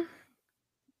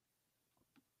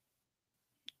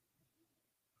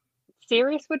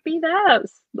 Sirius would be there.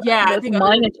 I think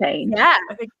minor change. Yeah,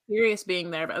 I think Sirius being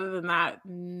there, but other than that,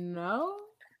 no.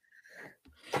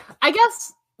 I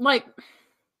guess, like,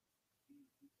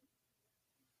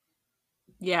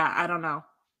 yeah, I don't know.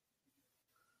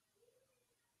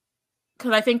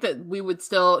 Because I think that he would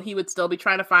still be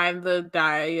trying to find the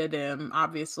diadem,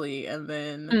 obviously, and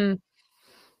then,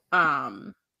 I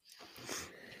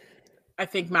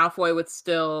think Malfoy would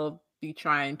still be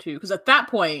trying to, because at that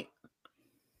point,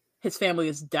 his family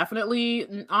is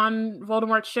definitely on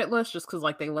Voldemort's shit list, just because,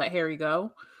 like, they let Harry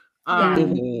go.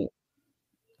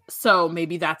 So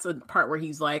maybe that's a part where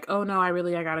he's like, oh no, I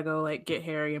gotta go, like, get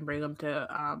Harry and bring him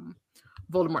to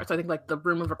Voldemort. So I think, like, the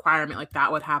room of requirement, like,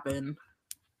 that would happen.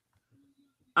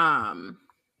 But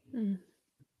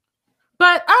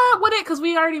would it? Because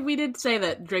we did say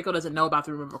that Draco doesn't know about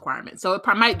the room of requirement, so it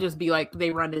might just be like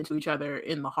they run into each other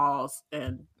in the halls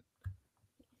and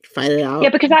find it out. Yeah,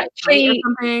 because actually,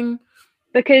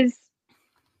 because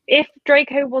if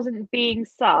Draco wasn't being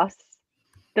sus,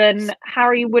 then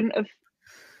Harry wouldn't have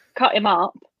cut him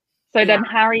up. So then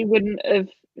Harry wouldn't have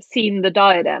seen the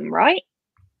diadem, right?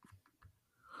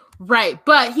 Right,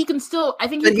 but he can still. I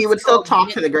think he would still talk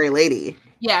to the Grey Lady.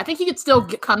 Yeah, I think he could still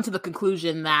come to the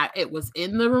conclusion that it was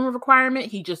in the room of requirement.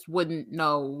 He just wouldn't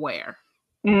know where.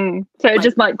 So it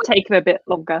just might take him a bit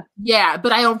longer. Yeah,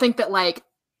 but I don't think that, like.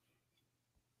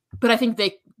 But I think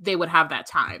they would have that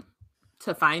time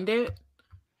to find it.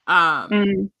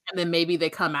 And then maybe they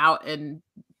come out and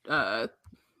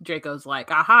Draco's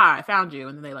like, "Aha, I found you,"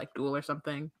 and then they like duel or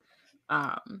something.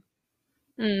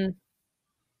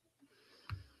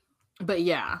 But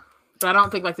yeah, but I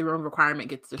don't think like the room requirement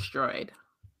gets destroyed.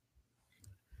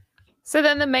 So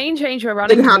then the main change we're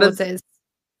running towards is.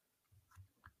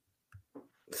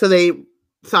 So they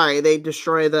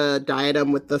destroy the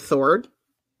diadem with the sword.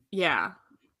 Yeah.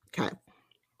 Okay.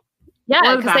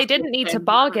 Yeah, because they didn't need to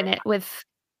bargain it with.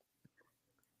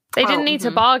 They didn't need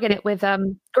to bargain it with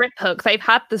Grip Hook. They've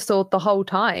had the sword the whole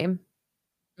time.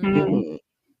 So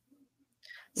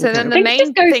then the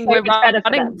main thing we're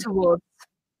running towards.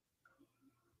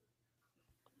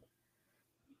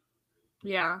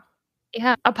 Yeah.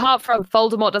 Yeah. Apart from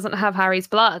Voldemort doesn't have Harry's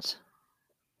blood.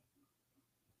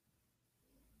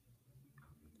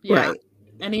 Yeah. Right.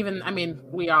 And even, I mean,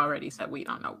 we already said we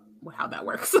don't know how that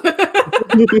works. We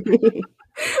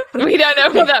don't know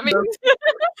what that means.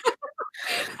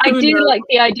 I do like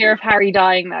the idea of Harry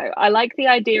dying, though. I like the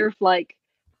idea of, like,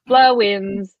 Fleur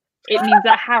wins. It means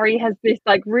that Harry has this,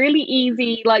 like, really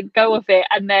easy, like, go of it.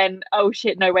 And then, oh,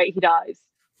 shit, no, wait, he dies.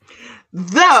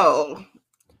 Though,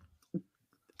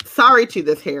 sorry to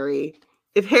this Harry.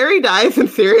 If Harry dies and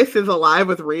Sirius is alive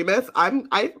with Remus, I'm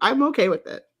okay with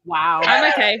it. Wow.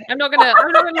 I'm okay. I'm not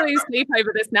gonna lose sleep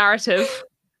over this narrative.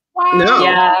 Wow. No.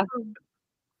 Yeah.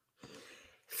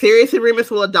 Sirius and Remus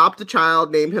will adopt a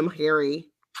child, name him Harry.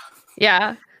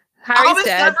 Yeah. Harry's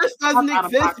dead. Elvis doesn't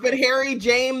exist, but Harry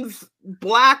James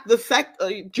Black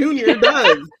Jr.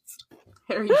 does.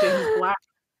 Harry James Black.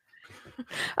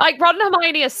 Like Ron and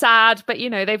Hermione are sad, but you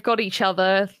know, they've got each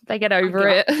other. They get over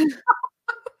it.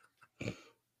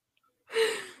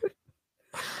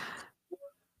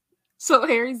 So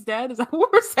Harry's dead? Is that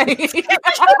what we're saying?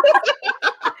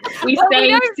 We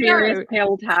say Sirius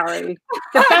killed Harry.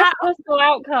 The best possible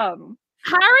outcome.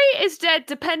 Harry is dead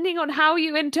depending on how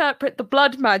you interpret the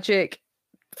blood magic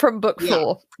from book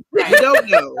 4. We don't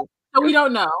know. No, we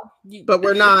don't know. But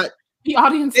we're not. The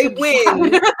audience. They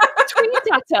win. Tweet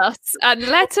at us and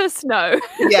let us know.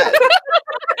 Yes.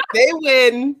 They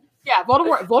win. Yeah,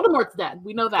 Voldemort's dead.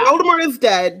 We know that. Voldemort is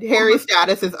dead. Harry's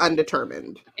status is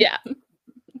undetermined. Yeah.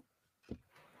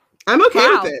 I'm okay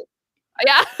with it.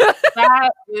 Yeah.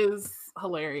 That is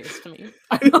hilarious to me.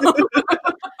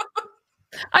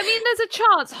 I mean, there's a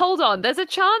chance. Hold on. There's a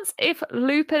chance if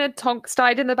Lupin and Tonks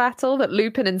died in the battle that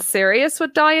Lupin and Sirius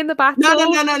would die in the battle. No.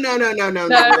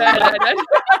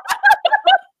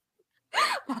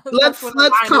 Let's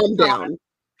calm down.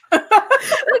 Let's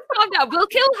calm down. We'll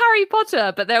kill Harry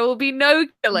Potter, but there will be no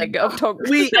killing of Tonks.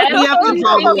 We have to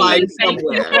draw the line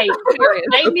somewhere.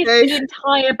 They missed the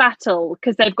entire battle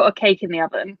because they've got a cake in the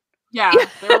oven. Yeah,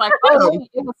 they were like, "Oh,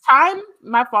 it was time.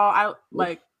 My fault.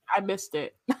 I missed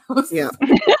it." Yeah.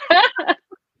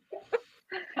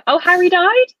 Oh, Harry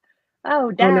died?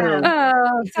 Oh, damn.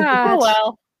 Oh, sad. Oh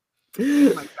well.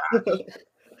 Oh my God.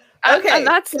 Okay, and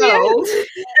that's the end.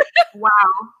 Wow.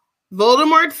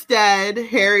 Voldemort's dead.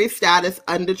 Harry's status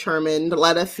undetermined.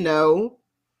 Let us know,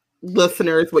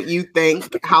 listeners, what you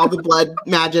think, how the blood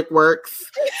magic works.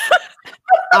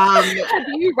 Have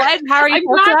you read Harry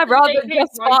Potter rather than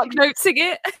just spark notesing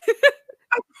it? I'm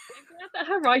glad that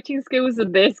her writing skills are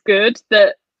this good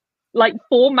that like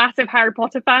 4 massive Harry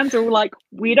Potter fans are all like,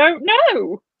 we don't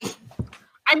know.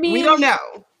 I mean, we don't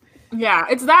know. Yeah,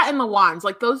 it's that and the wands.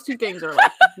 Like those two things are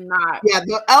like not. Yeah,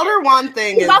 the Elder Wand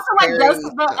thing is also like very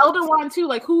the Elder Wand too.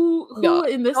 Like who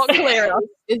in this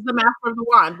is the Master of the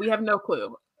Wand? We have no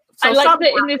clue. So I like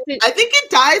that in this. I think it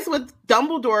dies with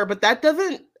Dumbledore, but that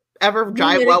doesn't ever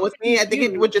jive well with me. I think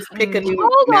it would just pick a new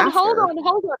master. Hold on.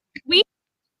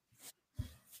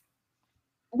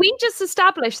 We just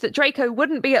established that Draco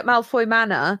wouldn't be at Malfoy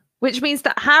Manor, which means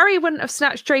that Harry wouldn't have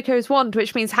snatched Draco's wand,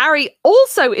 which means Harry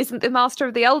also isn't the Master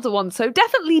of the Elder Wand, so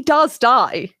definitely does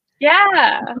die.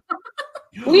 Yeah.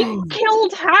 We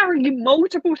killed Harry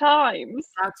multiple times.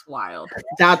 That's wild.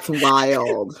 That's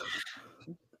wild.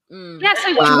 Yeah,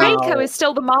 so Draco is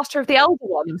still the Master of the Elder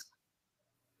Wand.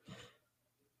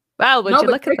 Well, would you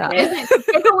look at that?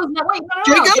 Draco was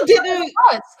Draco didn't,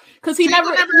 because he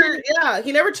never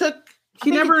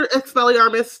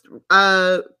Expelliarmus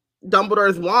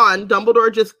Dumbledore's wand.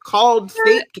 Dumbledore just called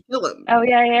Snape to kill him. Oh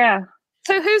yeah.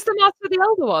 So who's the Master of the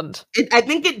Elder Wand? I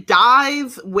think it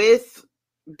dies with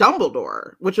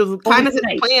Dumbledore, which was kind of his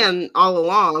plan all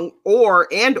along. Or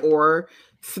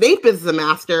Snape is the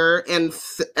Master, and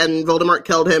Voldemort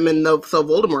killed him, and so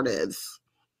Voldemort is.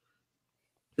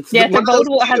 So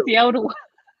Voldemort has the Elder Wand.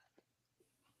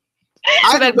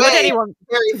 Either way,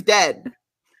 Harry's dead.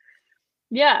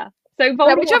 Yeah. So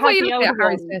Voldemort has the Elder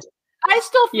Wand. I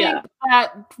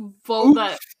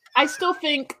still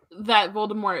think that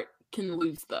Voldemort can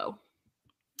lose, though.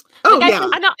 Oh, like, yeah.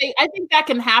 I think that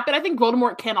can happen. I think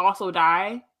Voldemort can also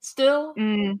die still.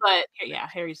 But yeah,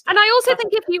 Harry's dead. And I also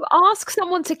think if you ask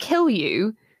someone to kill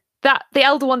you, that the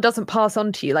Elder One doesn't pass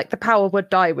on to you. Like, the power would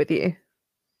die with you.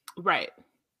 Right.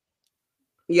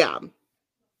 Yeah. And,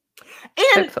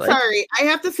 hopefully. sorry,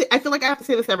 I feel like I have to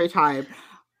say this every time.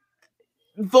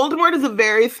 Voldemort is a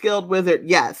very skilled wizard,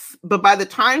 yes. But by the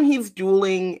time he's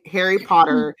dueling Harry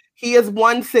Potter, he is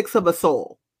 1/6 of a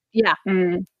soul. Yeah.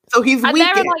 So he's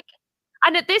weakened.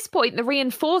 And at this point, the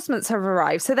reinforcements have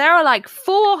arrived. So there are like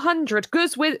 400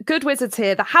 good wizards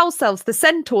here. The house elves, the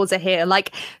centaurs are here.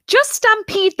 Like, just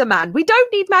stampede the man. We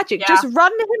don't need magic. Yeah. Just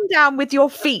run him down with your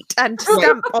feet and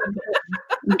stamp on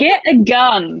him. Get a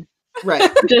gun.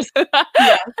 Right. Just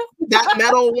that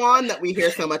metal wand that we hear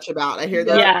so much about. I hear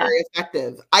those are very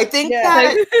effective. I think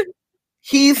that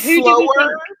he's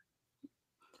slower,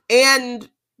 and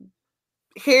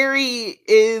Harry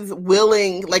is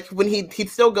willing, like when he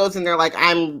still goes in there like,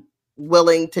 I'm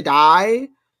willing to die.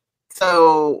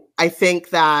 So I think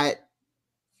that,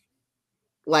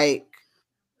 like,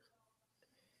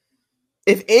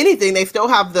 if anything, they still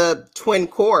have the twin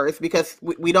cores because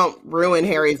we don't ruin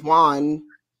Harry's wand.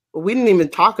 We didn't even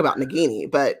talk about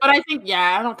Nagini, but I think,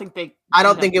 I don't think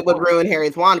it would ruin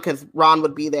Harry's wand because Ron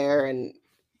would be there and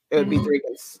it would be 3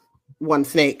 against 1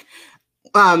 snake.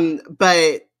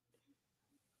 But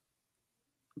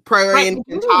Prairie and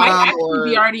Tom might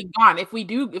actually be already gone. If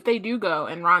they do go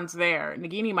and Ron's there,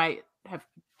 Nagini might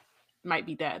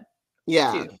be dead.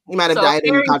 Yeah, too. He might have died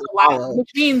in Hollow,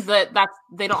 which means that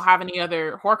they don't have any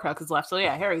other Horcruxes left. So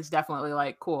yeah, Harry's definitely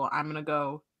like, cool. I'm gonna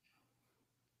go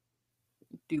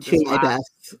do this my death,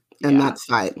 and that's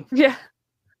fine. Yeah,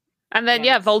 and then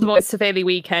Voldemort's severely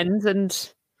weakened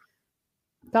and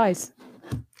dies.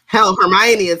 Hell,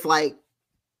 Hermione is like,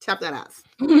 tap that ass.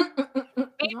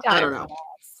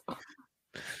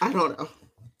 I don't know.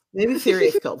 Maybe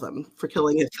Sirius kills him for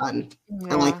killing his son.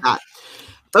 I like that.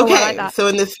 Okay, so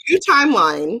in this new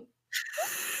timeline,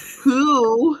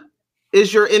 who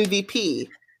is your MVP?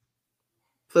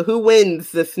 So who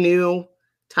wins this new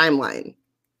timeline?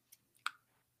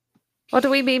 What do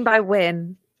we mean by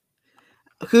win?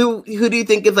 Who do you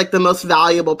think is like the most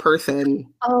valuable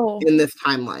person in this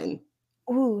timeline?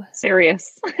 Ooh,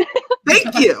 Sirius.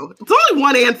 Thank you. It's only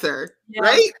one answer,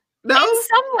 right? No?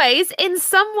 In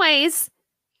some ways,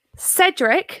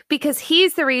 Cedric, because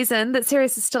he's the reason that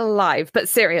Sirius is still alive, but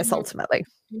Sirius ultimately.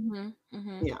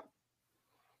 Yeah.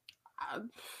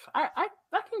 I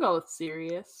can go with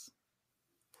Sirius.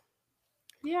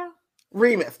 Yeah.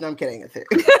 Remus. No, I'm kidding. It's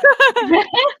Sirius.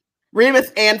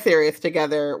 Remus and Sirius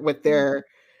together with their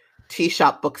tea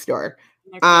shop bookstore.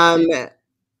 Who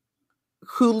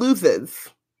loses?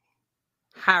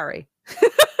 Harry.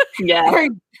 Yeah.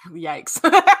 Yikes.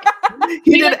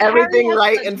 He did everything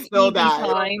right and still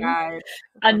died.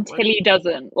 Until he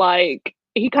doesn't. Like,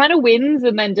 he kind of wins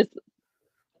and then just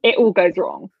it all goes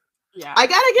wrong. Yeah. I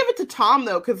gotta give it to Tom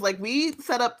though, because like we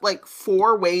set up like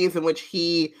 4 ways in which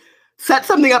he set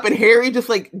something up and Harry just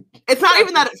like, it's not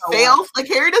even that it fails. Like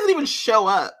Harry doesn't even show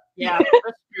up. Yeah,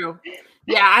 that's true.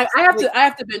 Yeah, I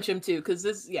have to bench him too, because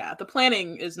the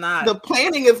planning is not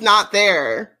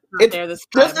there. It's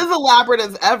just as elaborate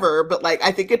as ever, but like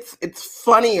I think it's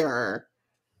funnier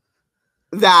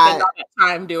that spend all that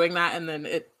time doing that, and then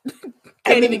it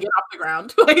can't even get off the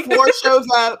ground. Like Floor shows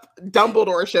up,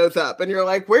 Dumbledore shows up, and you're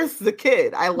like, "Where's the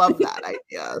kid?" I love that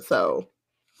idea. So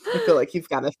I feel like he's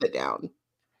got to sit down.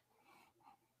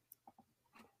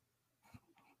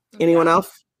 Anyone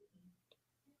else?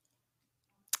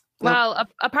 Well,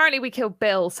 apparently we killed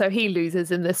Bill, so he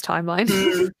loses in this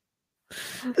timeline.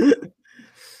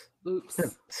 Oops.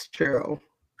 It's true.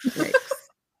 Yikes.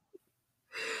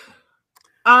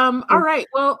 All right.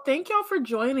 Well, thank y'all for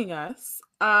joining us.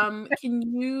 Can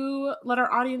you let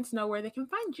our audience know where they can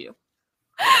find you?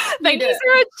 Thank you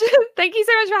so much. Thank you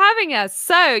so much for having us.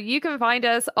 So you can find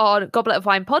us on Goblet of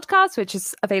Wine podcast, which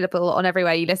is available on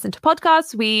everywhere you listen to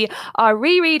podcasts. We are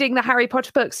rereading the Harry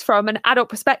Potter books from an adult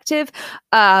perspective,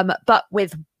 but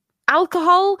with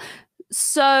alcohol.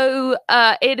 So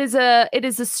it is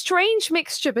a strange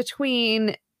mixture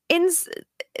between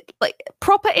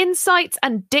proper insights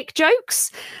and dick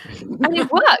jokes, and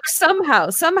it works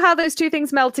somehow those two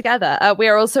things meld together. We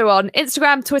are also on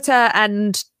Instagram, Twitter,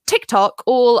 and TikTok,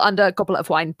 all under Goblet of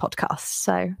Wine podcast.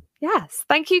 So yes,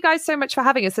 thank you guys so much for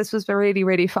having us. This was really,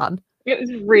 really fun. It was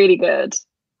really good.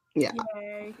 Yeah.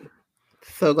 Yay.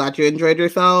 So glad you enjoyed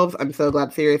yourselves. I'm so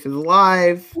glad Sirius is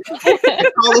alive.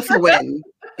 Call this a win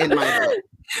in my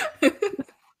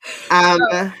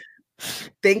book.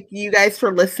 Thank you guys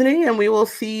for listening, and we will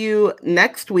see you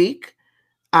next week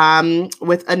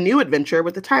with a new adventure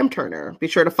with the Time Turner. Be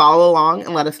sure to follow along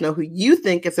and let us know who you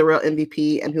think is the real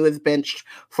MVP and who is benched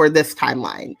for this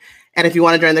timeline. And if you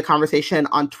want to join the conversation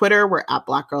on Twitter, we're at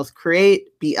Black Girls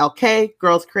Create, BLK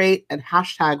Girls Create, and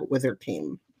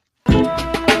 #WizardTeam.